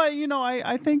myself, but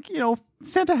I think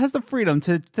Santa has the freedom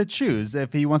to choose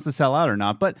if he wants to sell out or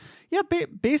not. But yeah,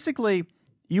 basically,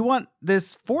 you want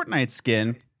this Fortnite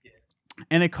skin,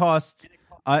 and it costs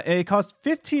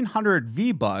 1,500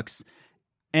 V-Bucks.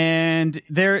 And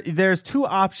there's two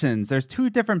options. There's two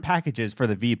different packages for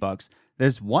the V-Bucks.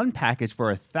 There's one package for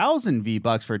 1,000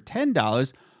 V-Bucks for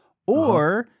 $10,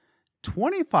 or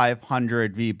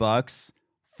 2,500 V-Bucks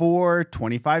for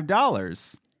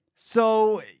 $25.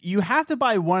 So you have to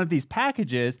buy one of these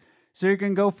packages so you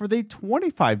can go for the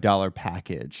 $25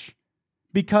 package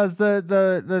because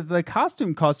the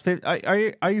costume costs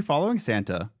are you following,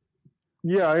 Santa?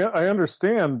 Yeah, I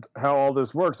understand how all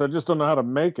this works. I just don't know how to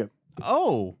make it.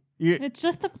 Oh, It's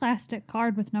just a plastic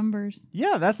card with numbers.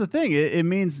 yeah, that's the thing. It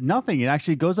means nothing. It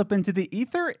actually goes up into the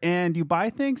ether, and you buy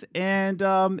things, and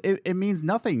it means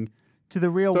nothing to the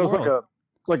real So world.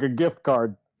 it's like a gift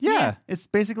card. Yeah, it's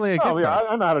basically a gift Oh yeah, card.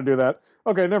 I know how to do that.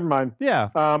 Okay, never mind. Yeah,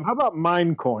 How about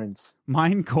mine coins?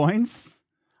 mine coins.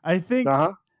 I think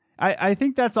Uh-huh. I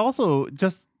think that's also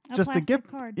just a plastic gift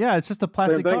card. Yeah, it's just a Same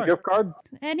plastic thing, card. gift card?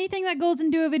 Anything that goes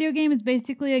into a video game is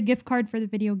basically a gift card for the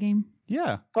video game.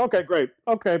 Yeah. Okay, great.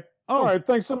 Okay. Oh. All right,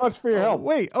 thanks so much for your Oh, help.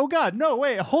 wait! Oh God! No!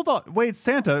 Wait! Hold on! Wait,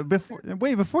 Santa!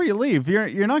 Before you leave,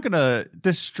 you're not gonna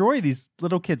destroy these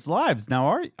little kids' lives now,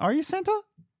 are you, Santa?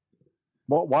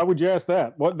 Well, why would you ask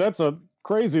that? What? That's a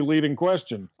crazy leading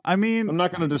question. I mean, I'm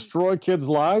not going to destroy kids'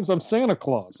 lives. I'm Santa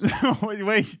Claus.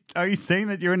 wait! Are you saying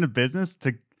that you're in the business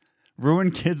to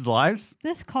ruin kids' lives?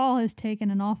 This call has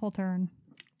taken an awful turn.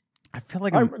 I feel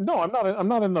like No, I'm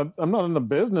not in the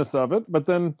business of it. But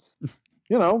then,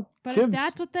 you know, But kids. if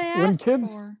that's what they when asked kids-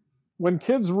 for. When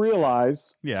kids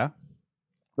realize yeah.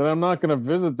 that I'm not going to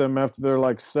visit them after they're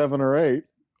like 7 or 8,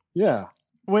 yeah,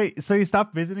 Wait, so you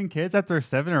stopped visiting kids after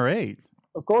 7 or 8?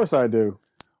 of course I do.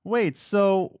 Wait,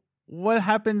 so what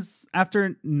happens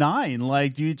after 9?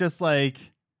 Like, do you just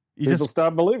like People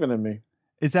stop believing in me.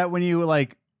 is that when you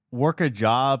like work a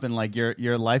job and like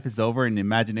your life is over and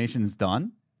imagination's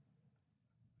done?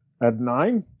 At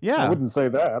 9? Yeah. I wouldn't say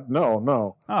that.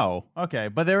 No. Oh, okay.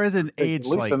 But there is an age At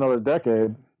least like another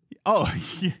decade. oh,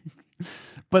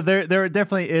 but there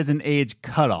definitely is an age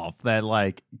cutoff that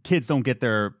like kids don't get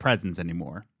their presents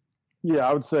anymore. Yeah,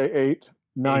 I would say 8.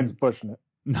 9's pushing it.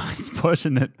 Nice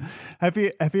pushing it. Have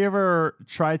you ever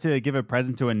tried to give a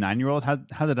present to a 9-year-old? How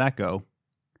did that go?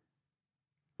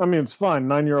 I mean, it's fine.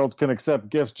 9-year-olds can accept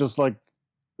gifts just like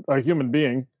a human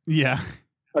being. Yeah.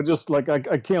 I just like I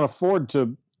can't afford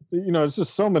to. You know, it's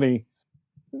just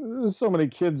there's so many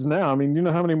kids now. I mean, you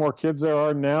know how many more kids there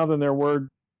are now than there were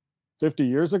 50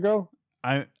 years ago?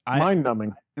 I Mind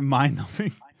numbing.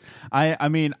 mind-numbing. I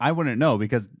mean, I wouldn't know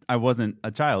because I wasn't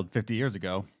a child 50 years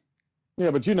ago. Yeah,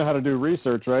 but you know how to do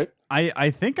research, right?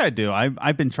 I think I do.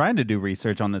 I've been trying to do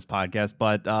research on this podcast,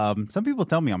 but some people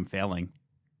tell me I'm failing.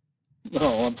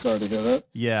 Oh, I'm sorry to hear that.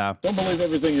 Yeah. Don't believe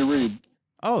everything you read.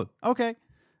 Oh, okay.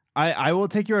 I will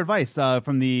take your advice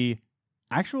from the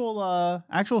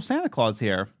actual Santa Claus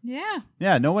here. Yeah.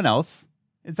 Yeah, no one else.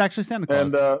 It's actually Santa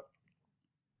Claus. And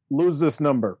lose this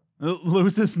number.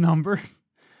 Lose this number.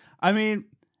 I mean,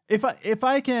 if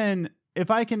I can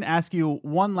ask you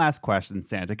one last question,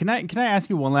 Santa, can I ask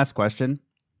you one last question?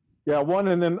 Yeah, one,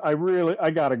 and then I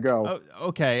gotta go. Oh,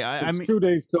 okay. I It's mean, 2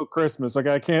 days till Christmas. Like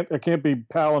I can't be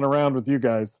palling around with you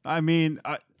guys. I mean,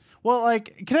 well,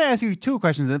 like, can I ask you 2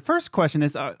 questions? The first question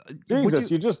is,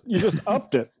 Jesus, you just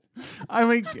upped it. I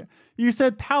mean, you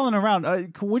said palling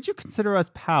around. Would you consider us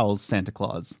pals, Santa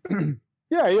Claus?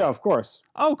 Yeah, of course.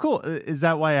 Oh, cool. Is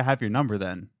that why I have your number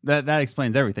then? That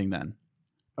explains everything then.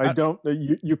 I don't.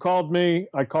 You called me.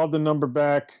 I called the number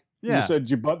back. Yeah. You said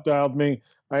you butt dialed me.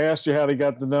 I asked you how to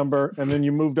get the number, and then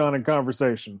you moved on in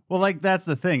conversation. Well, like, that's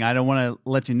the thing. I don't want to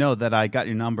let you know that I got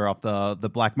your number off the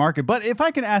black market. But if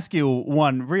I can ask you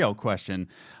one real question,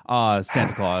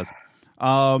 Santa Claus,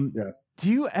 Yes.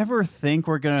 do you ever think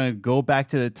we're going to go back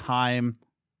to the time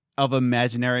of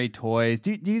imaginary toys?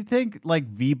 Do you think, like,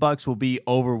 V-Bucks will be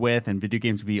over with and video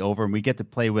games will be over and we get to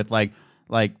play with, like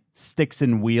sticks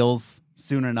and wheels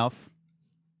soon enough?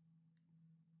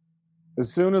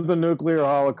 As soon as the nuclear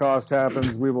holocaust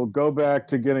happens, we will go back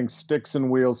to getting sticks and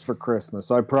wheels for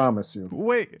Christmas. I promise you.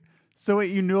 Wait,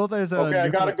 you know there's a... Okay, I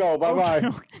gotta go.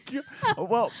 Bye-bye. Okay.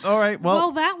 Well, all right.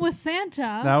 Well, that was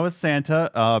Santa. That was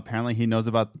Santa. Apparently, he knows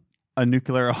about a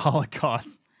nuclear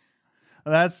holocaust.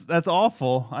 That's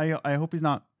awful. I hope he's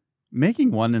not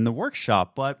making one in the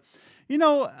workshop. But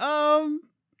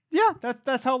yeah,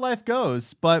 that's how life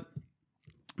goes. But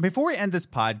before we end this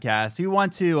podcast, we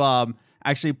want to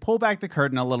actually pull back the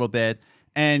curtain a little bit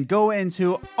and go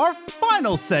into our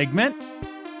final segment.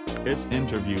 It's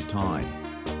interview time.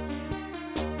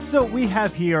 So we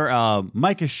have here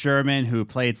Micah Sherman, who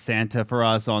played Santa for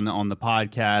us on the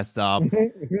podcast.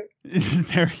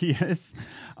 There he is.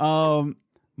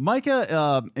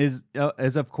 Micah is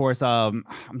of course. I'm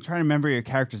trying to remember your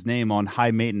character's name on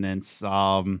High Maintenance.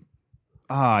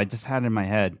 I just had it in my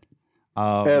head.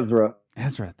 Ezra.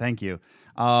 Ezra, thank you.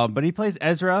 But he plays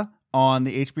Ezra on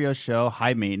the HBO show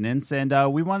High Maintenance, and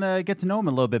we want to get to know him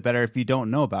a little bit better if you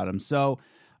don't know about him. So,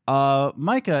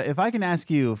 Micah, if I can ask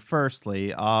you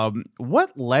firstly,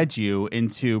 what led you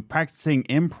into practicing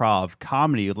improv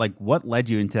comedy? Like, what led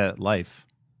you into that life?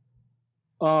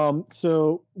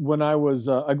 So when I was,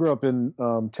 I grew up in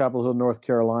Chapel Hill, North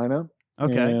Carolina.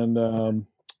 Okay. And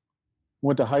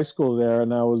went to high school there,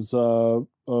 and I was a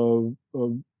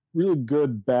really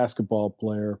good basketball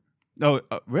player. Oh,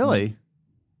 really?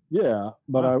 Yeah,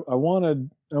 but Wow. I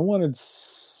wanted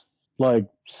like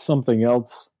something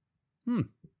else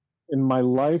in my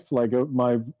life. Like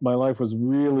my life was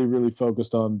really, really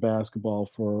focused on basketball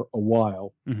for a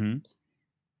while, Mm-hmm.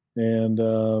 and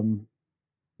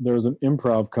there was an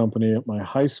improv company at my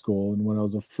high school, and when I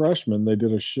was a freshman, they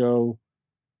did a show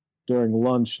during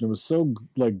lunch, and it was so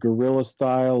like guerrilla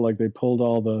style. Like they pulled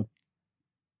all the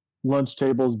lunch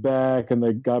tables back, and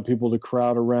they got people to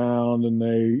crowd around, and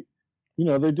they,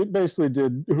 they basically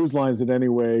did Whose Lines It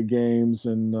Anyway games,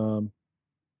 and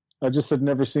I just had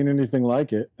never seen anything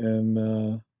like it,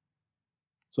 and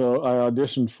so I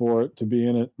auditioned for it to be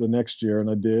in it the next year, and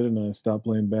I did, and I stopped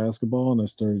playing basketball, and I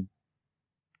started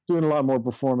doing a lot more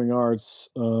performing arts.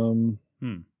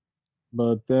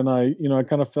 But then I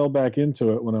kind of fell back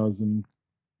into it when I was in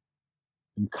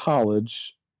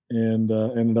college, and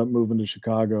ended up moving to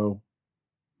Chicago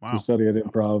Wow. to study at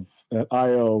improv at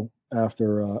IO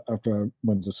after I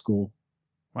went to school.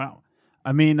 Wow.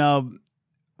 I mean,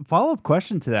 follow-up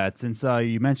question to that, since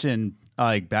you mentioned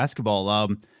like basketball,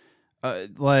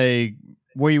 like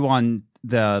were you on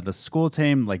the school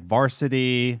team, like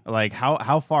varsity? Like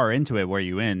how far into it were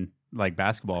you in like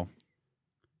basketball?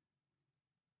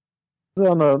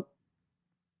 On a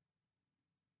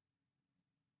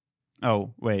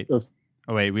Oh wait,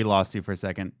 we lost you for a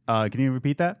second. Can you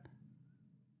repeat that?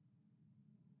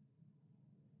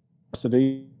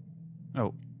 varsity.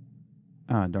 Oh,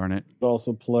 darn it.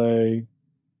 Also play.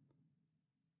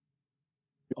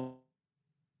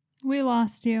 We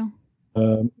lost you.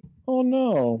 Oh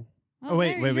no. Oh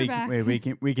wait, there, you're we back.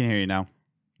 we can hear you now.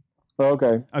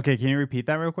 Okay. Okay, can you repeat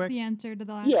that real quick? The answer to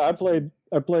the last. Yeah, I played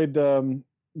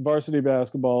varsity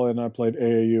basketball, and I played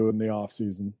AAU in the off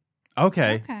season.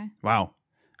 Okay. Okay. Wow.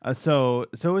 So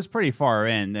it was pretty far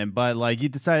in, but like you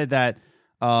decided that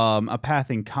a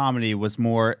path in comedy was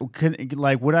more.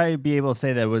 Would I be able to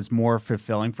say that it was more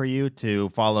fulfilling for you to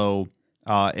follow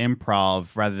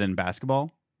improv rather than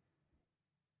basketball?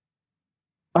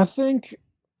 I think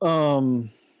that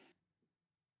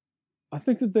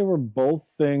they were both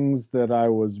things that I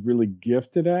was really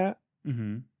gifted at.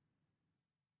 Mm-hmm.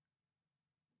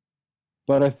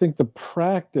 But I think the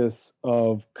practice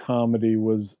of comedy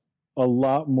was a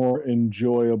lot more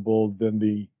enjoyable than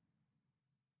the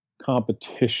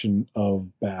competition of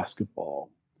basketball.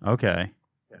 Okay.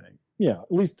 Yeah,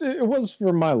 at least it was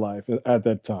for my life at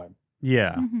that time.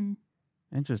 Yeah. Mm-hmm.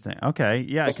 Interesting. Okay.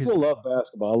 Yeah. I still love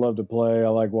basketball. I love to play. I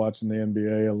like watching the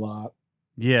NBA a lot.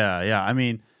 Yeah. I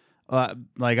mean,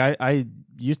 like I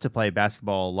used to play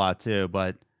basketball a lot too,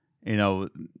 but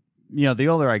the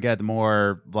older I get, the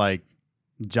more like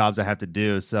jobs I have to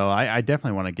do. So I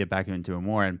definitely want to get back into it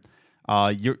more. And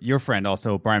your friend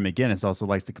also, Brian McGinnis, also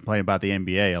likes to complain about the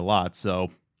NBA a lot.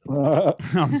 So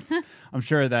I'm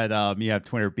sure that you have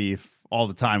Twitter beef all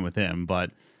the time with him.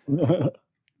 But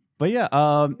yeah,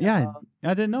 I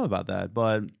didn't know about that.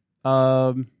 But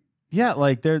yeah,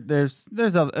 like there's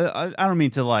other, I don't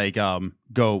mean to like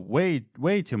go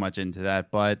way too much into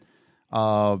that, but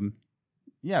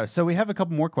yeah. So we have a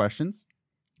couple more questions.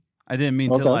 I didn't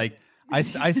mean to like.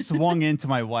 I swung into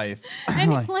my wife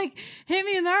and like hit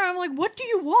me in there. I'm like, what do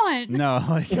you want? No,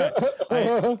 like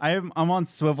I'm on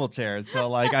swivel chairs, so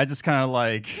like I just kind of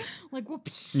like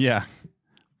whoops. Yeah,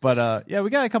 but yeah, we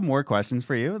got a couple more questions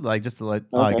for you, like just to let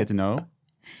get to know.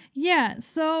 Yeah,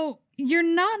 so you're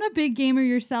not a big gamer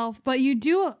yourself, but you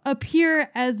do appear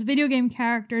as video game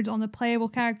characters on the Playable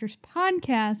Characters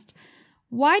podcast.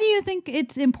 Why do you think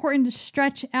it's important to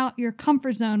stretch out your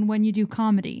comfort zone when you do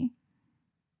comedy?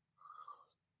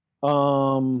 Yeah,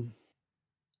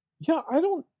 I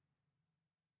don't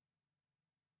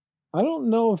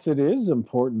know if it is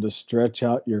important to stretch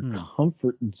out your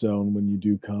comfort zone when you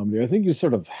do comedy. I think you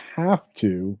sort of have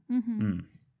to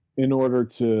in order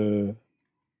to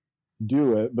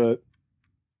do it, but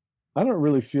I don't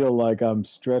really feel like I'm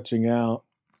stretching out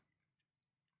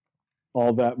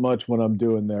all that much when I'm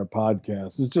doing their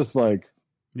podcast. It's just like,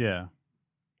 yeah,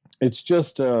 it's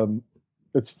just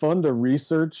it's fun to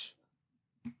research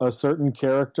a certain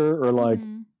character, or like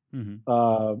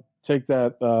take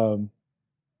that what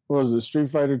was it, Street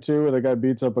Fighter 2, where the guy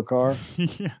beats up a car.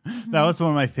 Yeah, that was one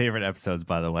of my favorite episodes,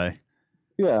 by the way.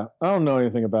 Yeah, I don't know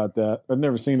anything about that. I've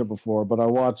never seen it before, but I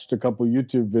watched a couple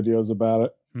YouTube videos about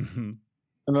it, and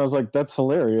I was like, that's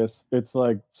hilarious. It's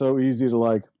like so easy to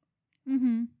like.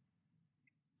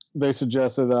 They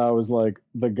suggested that I was like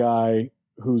the guy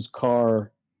whose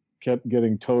car kept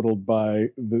getting totaled by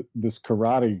this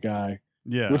karate guy.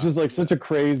 Yeah, which is like such a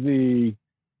crazy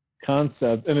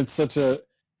concept, and it's such a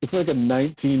it's like a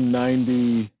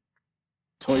 1990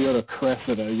 Toyota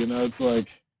Cressida. You know, it's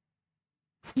like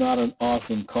it's not an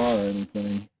awesome car or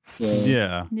anything. So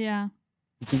Yeah. Yeah.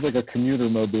 it's just like a commuter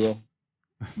mobile.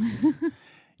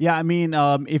 Yeah, I mean,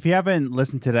 if you haven't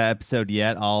listened to that episode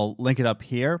yet, I'll link it up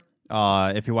here.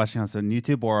 If you're watching us on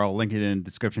YouTube, or I'll link it in the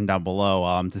description down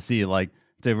below. To see to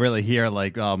really hear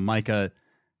Micah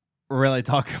really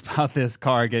talk about this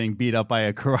car getting beat up by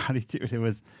a karate dude. It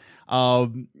was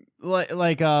Brian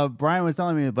was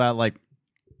telling me about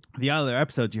the other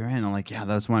episodes you're in. I'm like, yeah,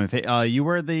 that was one of my favorite. You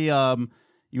were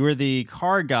the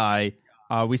car guy.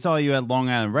 We saw you at Long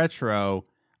Island Retro.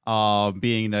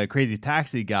 Being the crazy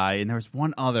taxi guy, and there was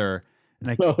one other.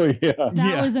 Oh yeah,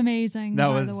 that was amazing. That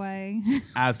by was the way,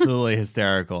 absolutely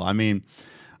hysterical. I mean,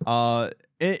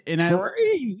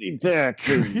 crazy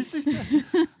taxi.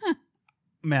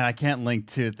 Man, I can't link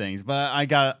two things, but I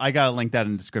gotta link that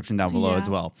in the description down below as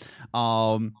well.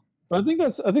 I think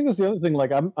that's the other thing.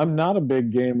 Like, I'm not a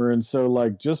big gamer, and so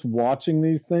just watching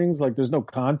these things, there's no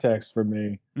context for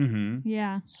me. Mm-hmm.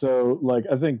 Yeah. So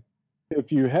I think if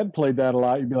you had played that a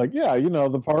lot, you'd be like, yeah,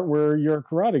 the part where you're a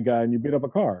karate guy and you beat up a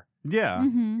car. Yeah.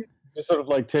 Mm-hmm. You sort of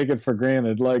take it for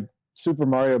granted. Like Super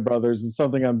Mario Brothers is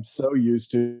something I'm so used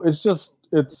to. It's just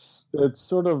it's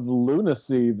sort of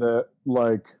lunacy that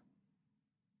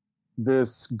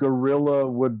this gorilla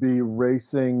would be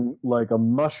racing like a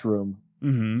mushroom.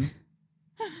 Mm-hmm.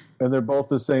 And they're both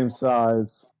the same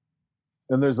size.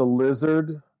 And there's a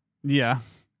lizard. Yeah.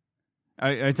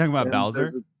 Are you talking about Bowser?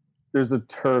 There's a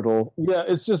turtle. Yeah,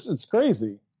 it's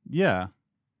crazy. Yeah.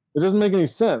 It doesn't make any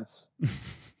sense.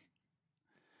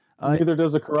 Neither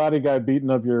does a karate guy beating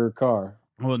up your car.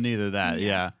 Well, neither that,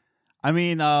 yeah. I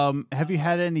mean, have you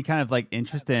had any kind of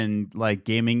interest in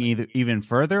gaming even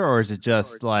further, or is it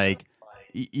just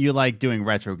you like doing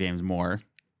retro games more?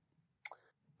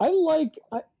 I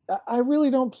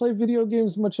really don't play video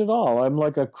games much at all. I'm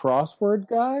like a crossword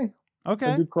guy. Okay.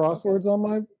 I do crosswords on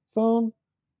my phone.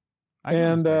 I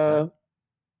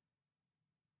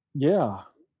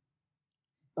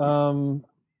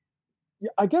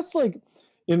guess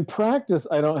in practice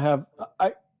I don't have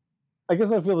I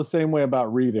guess I feel the same way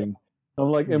about reading.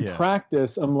 I'm in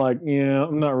practice I'm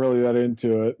I'm not really that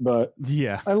into it, but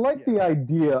yeah, I like the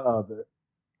idea of it.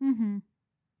 Mm-hmm.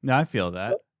 No, I feel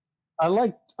that. I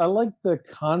like the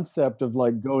concept of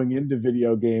going into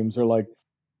video games, or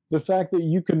the fact that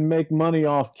you can make money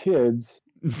off kids.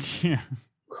 Yeah.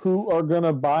 Who are going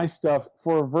to buy stuff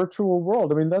for a virtual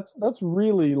world. I mean, that's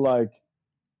really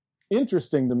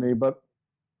interesting to me, but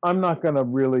I'm not going to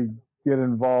really get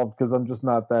involved because I'm just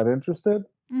not that interested.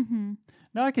 Mm-hmm.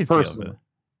 No, I can feel it.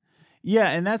 Yeah,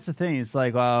 and that's the thing. It's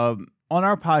on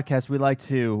our podcast, we like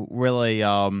to really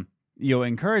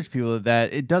encourage people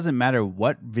that it doesn't matter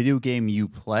what video game you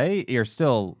play, you're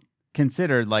still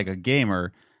considered a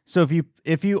gamer. So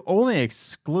if you only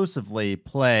exclusively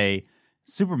play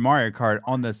Super Mario Kart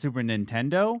on the Super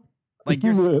Nintendo,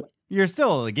 you're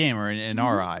still a gamer in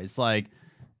our eyes.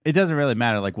 It doesn't really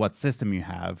matter what system you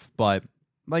have, but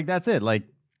that's it.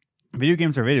 Video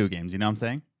games are video games, you know what I'm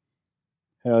saying?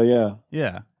 Hell yeah.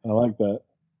 Yeah. I like that.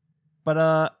 But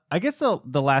I guess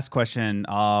the last question,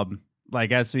 as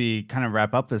we kind of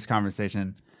wrap up this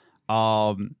conversation,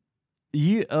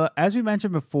 you as we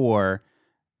mentioned before,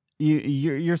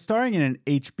 you're starring in an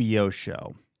HBO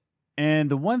show.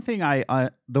 And the one thing I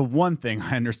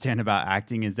understand about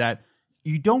acting is that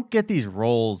you don't get these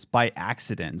roles by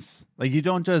accidents. You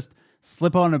don't just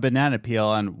slip on a banana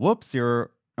peel and whoops,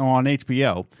 you're on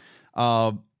HBO.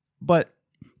 But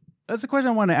that's the question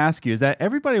I want to ask you, is that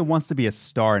everybody wants to be a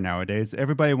star nowadays.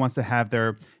 Everybody wants to have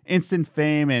their instant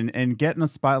fame and get in the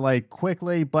spotlight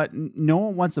quickly, but no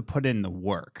one wants to put in the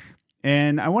work.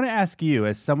 And I want to ask you,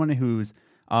 as someone who's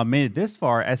made it this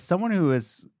far, as someone who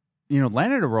has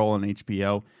landed a role on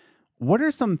HBO, what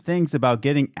are some things about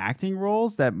getting acting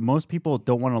roles that most people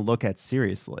don't want to look at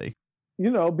seriously?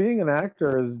 Being an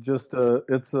actor is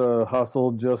it's a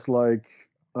hustle, just like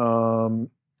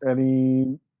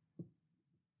any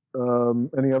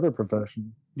other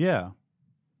profession. Yeah.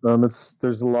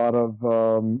 There's a lot of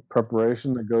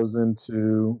preparation that goes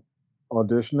into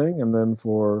auditioning, and then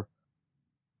for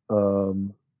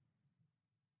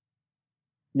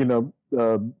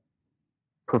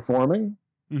performing,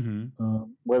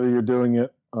 whether you're doing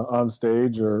it on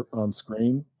stage or on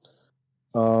screen.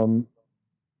 I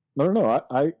don't know.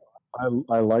 I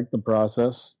like the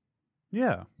process.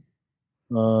 Yeah.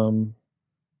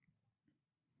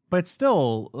 But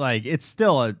still, it's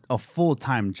still a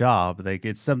full-time job.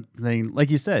 It's something, like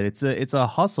you said, it's a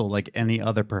hustle like any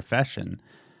other profession.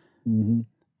 Mm-hmm.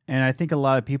 And I think a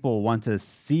lot of people want to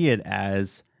see it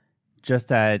as just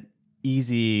that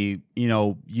easy,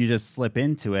 you just slip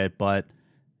into it. But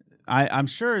I'm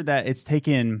sure that it's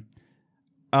taken.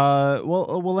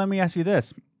 Well, let me ask you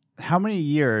this: how many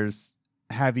years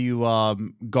have you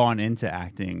gone into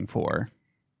acting for?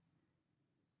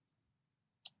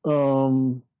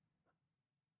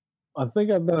 I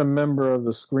think I've been a member of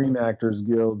the Screen Actors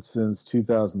Guild since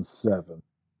 2007.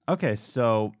 Okay,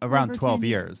 so around Over 12 10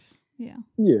 years. Yeah.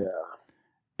 Yeah.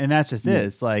 And that's just it.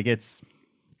 It's like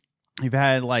you've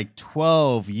had like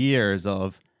 12 years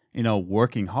of,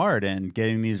 working hard and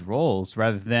getting these roles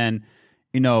rather than,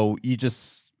 you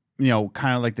just,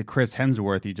 kind of like the Chris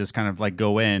Hemsworth, you just kind of like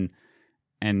go in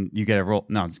and you get a role.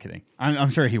 No, I'm just kidding.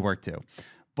 I'm sure he worked too.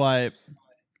 But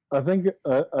I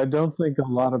don't think a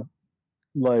lot of,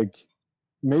 like,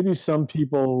 maybe some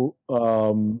people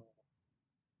will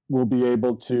be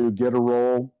able to get a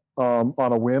role on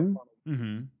a whim.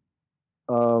 mm-hmm.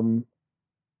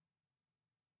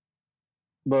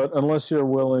 But unless you're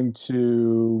willing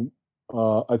to,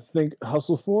 I think,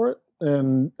 hustle for it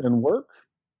and work,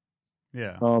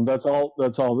 Yeah. that's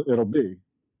all it'll be.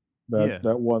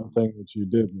 That one thing that you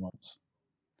did once,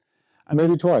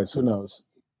 maybe twice. Who knows?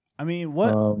 I mean,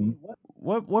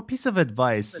 what piece of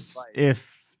advice,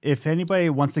 if anybody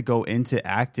wants to go into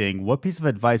acting, what piece of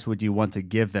advice would you want to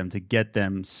give them to get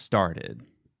them started?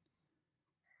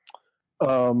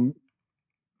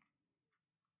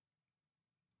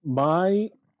 My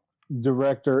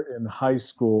director in high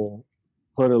school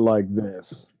put it like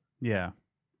this. Yeah.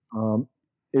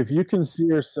 If you can see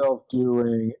yourself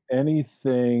doing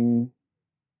anything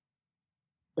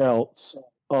else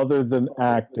other than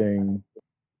acting,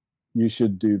 you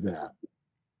should do that.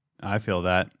 I feel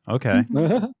that. Okay.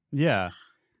 Yeah.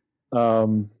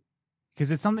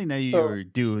 Because it's something that you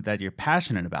do that you're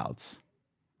passionate about.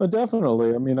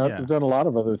 Definitely. I mean, I've done a lot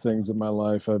of other things in my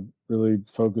life. I've really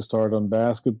focused hard on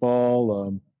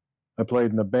basketball. I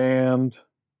played in a band.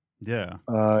 Yeah.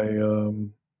 I,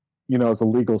 was a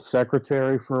legal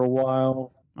secretary for a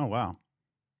while. Oh, wow.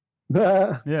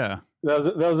 Yeah.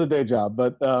 That was a day job,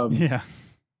 but yeah.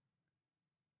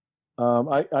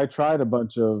 I tried a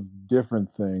bunch of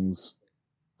different things,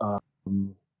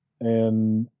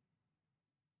 and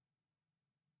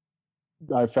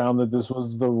I found that this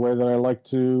was the way that I like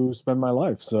to spend my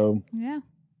life. So yeah,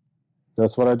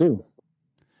 that's what I do.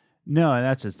 No, and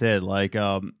that's just it. Like,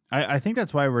 I think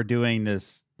that's why we're doing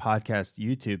this podcast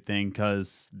YouTube thing,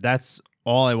 because that's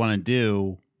all I want to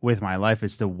do with my life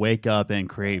is to wake up and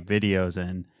create videos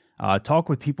and talk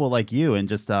with people like you and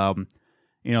just,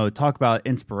 talk about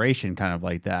inspiration kind of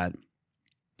like that.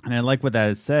 And I like what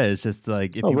that says. Just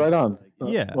like, if right on.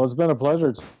 Yeah. Well, it's been a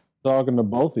pleasure talking to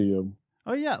both of you.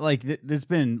 Oh yeah. Like there's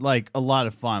been like a lot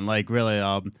of fun, like really,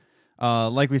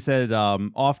 like we said,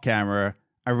 off camera,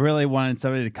 I really wanted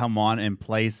somebody to come on and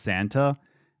play Santa,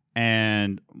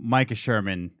 and Micah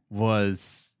Sherman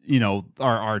was,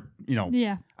 our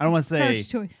yeah. I don't want to say first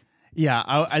choice. Yeah,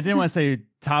 I didn't want to say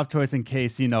top choice in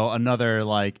case another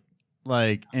like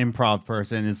improv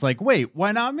person is like, wait,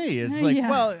 why not me? It's like,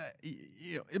 well,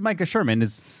 Micah Sherman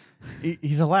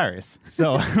he's hilarious.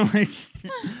 So like,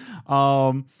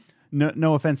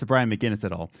 no offense to Brian McGinnis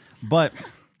at all, but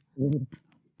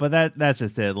that's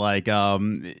just it. Like, but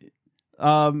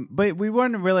we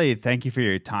want to really thank you for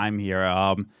your time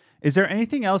here. Is there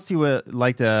anything else you would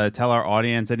like to tell our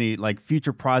audience? Any like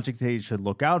future projects that you should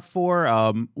look out for?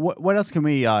 What else can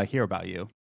we hear about you?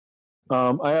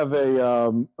 I have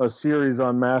a series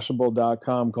on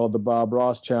Mashable.com called the Bob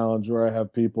Ross Challenge, where I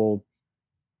have people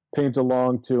paint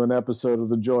along to an episode of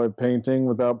The Joy of Painting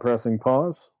without pressing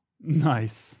pause.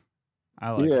 Nice. I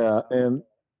like it. Yeah, and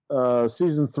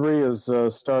season 3 is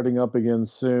starting up again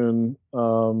soon.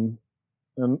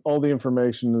 And all the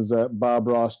information is at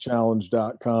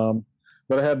BobRossChallenge.com.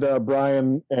 But I had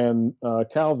Brian and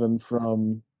Calvin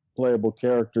from Playable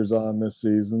Characters on this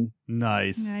season.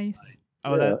 Nice.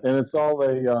 Oh, yeah, and it's all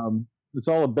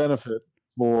a benefit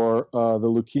for the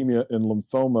Leukemia and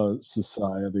Lymphoma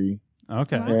Society.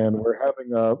 Okay. Wow. And we're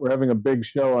having a big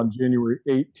show on January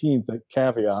 18th at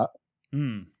Caveat.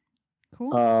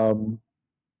 Cool.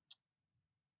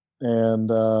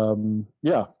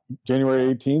 Yeah,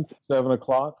 January 18th,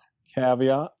 7:00,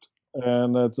 Caveat.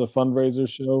 And it's a fundraiser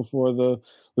show for the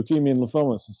Leukemia and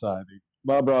Lymphoma Society.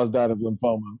 Bob Ross died of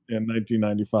lymphoma in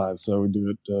 1995, so we do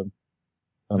it to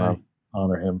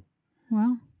honor him.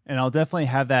 Wow. And I'll definitely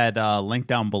have that link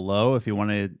down below if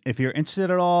you're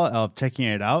interested at all of checking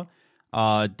it out.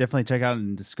 Definitely check out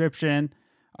in the description.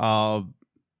 But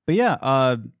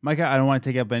yeah, Micah, I don't want to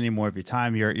take up any more of your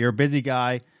time. You're a busy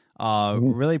guy.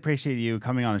 Really appreciate you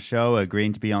coming on the show,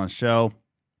 agreeing to be on the show.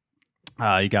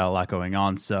 You got a lot going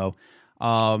on. So,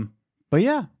 but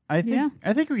yeah,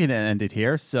 I think we can end it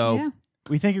here. So. Yeah.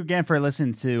 We thank you again for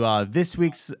listening to this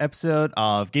week's episode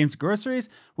of Games and Groceries.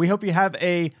 We hope you have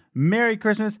a Merry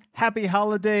Christmas, Happy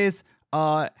Holidays,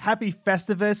 Happy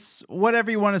Festivus, whatever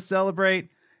you want to celebrate.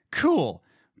 Cool.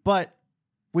 But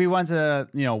we want to,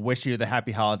 wish you the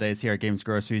Happy Holidays here at Games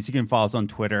Groceries. You can follow us on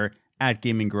Twitter at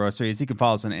Gaming Groceries. You can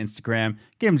follow us on Instagram,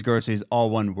 Games Groceries,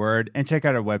 all one word. And check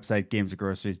out our website,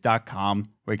 gamesandgroceries.com,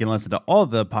 where you can listen to all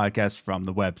the podcasts from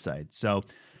the website. So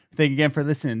thank you again for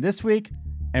listening this week.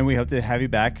 And we hope to have you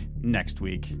back next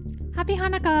week. Happy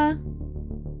Hanukkah.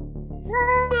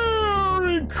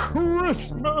 Merry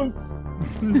Christmas.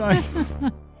 Nice.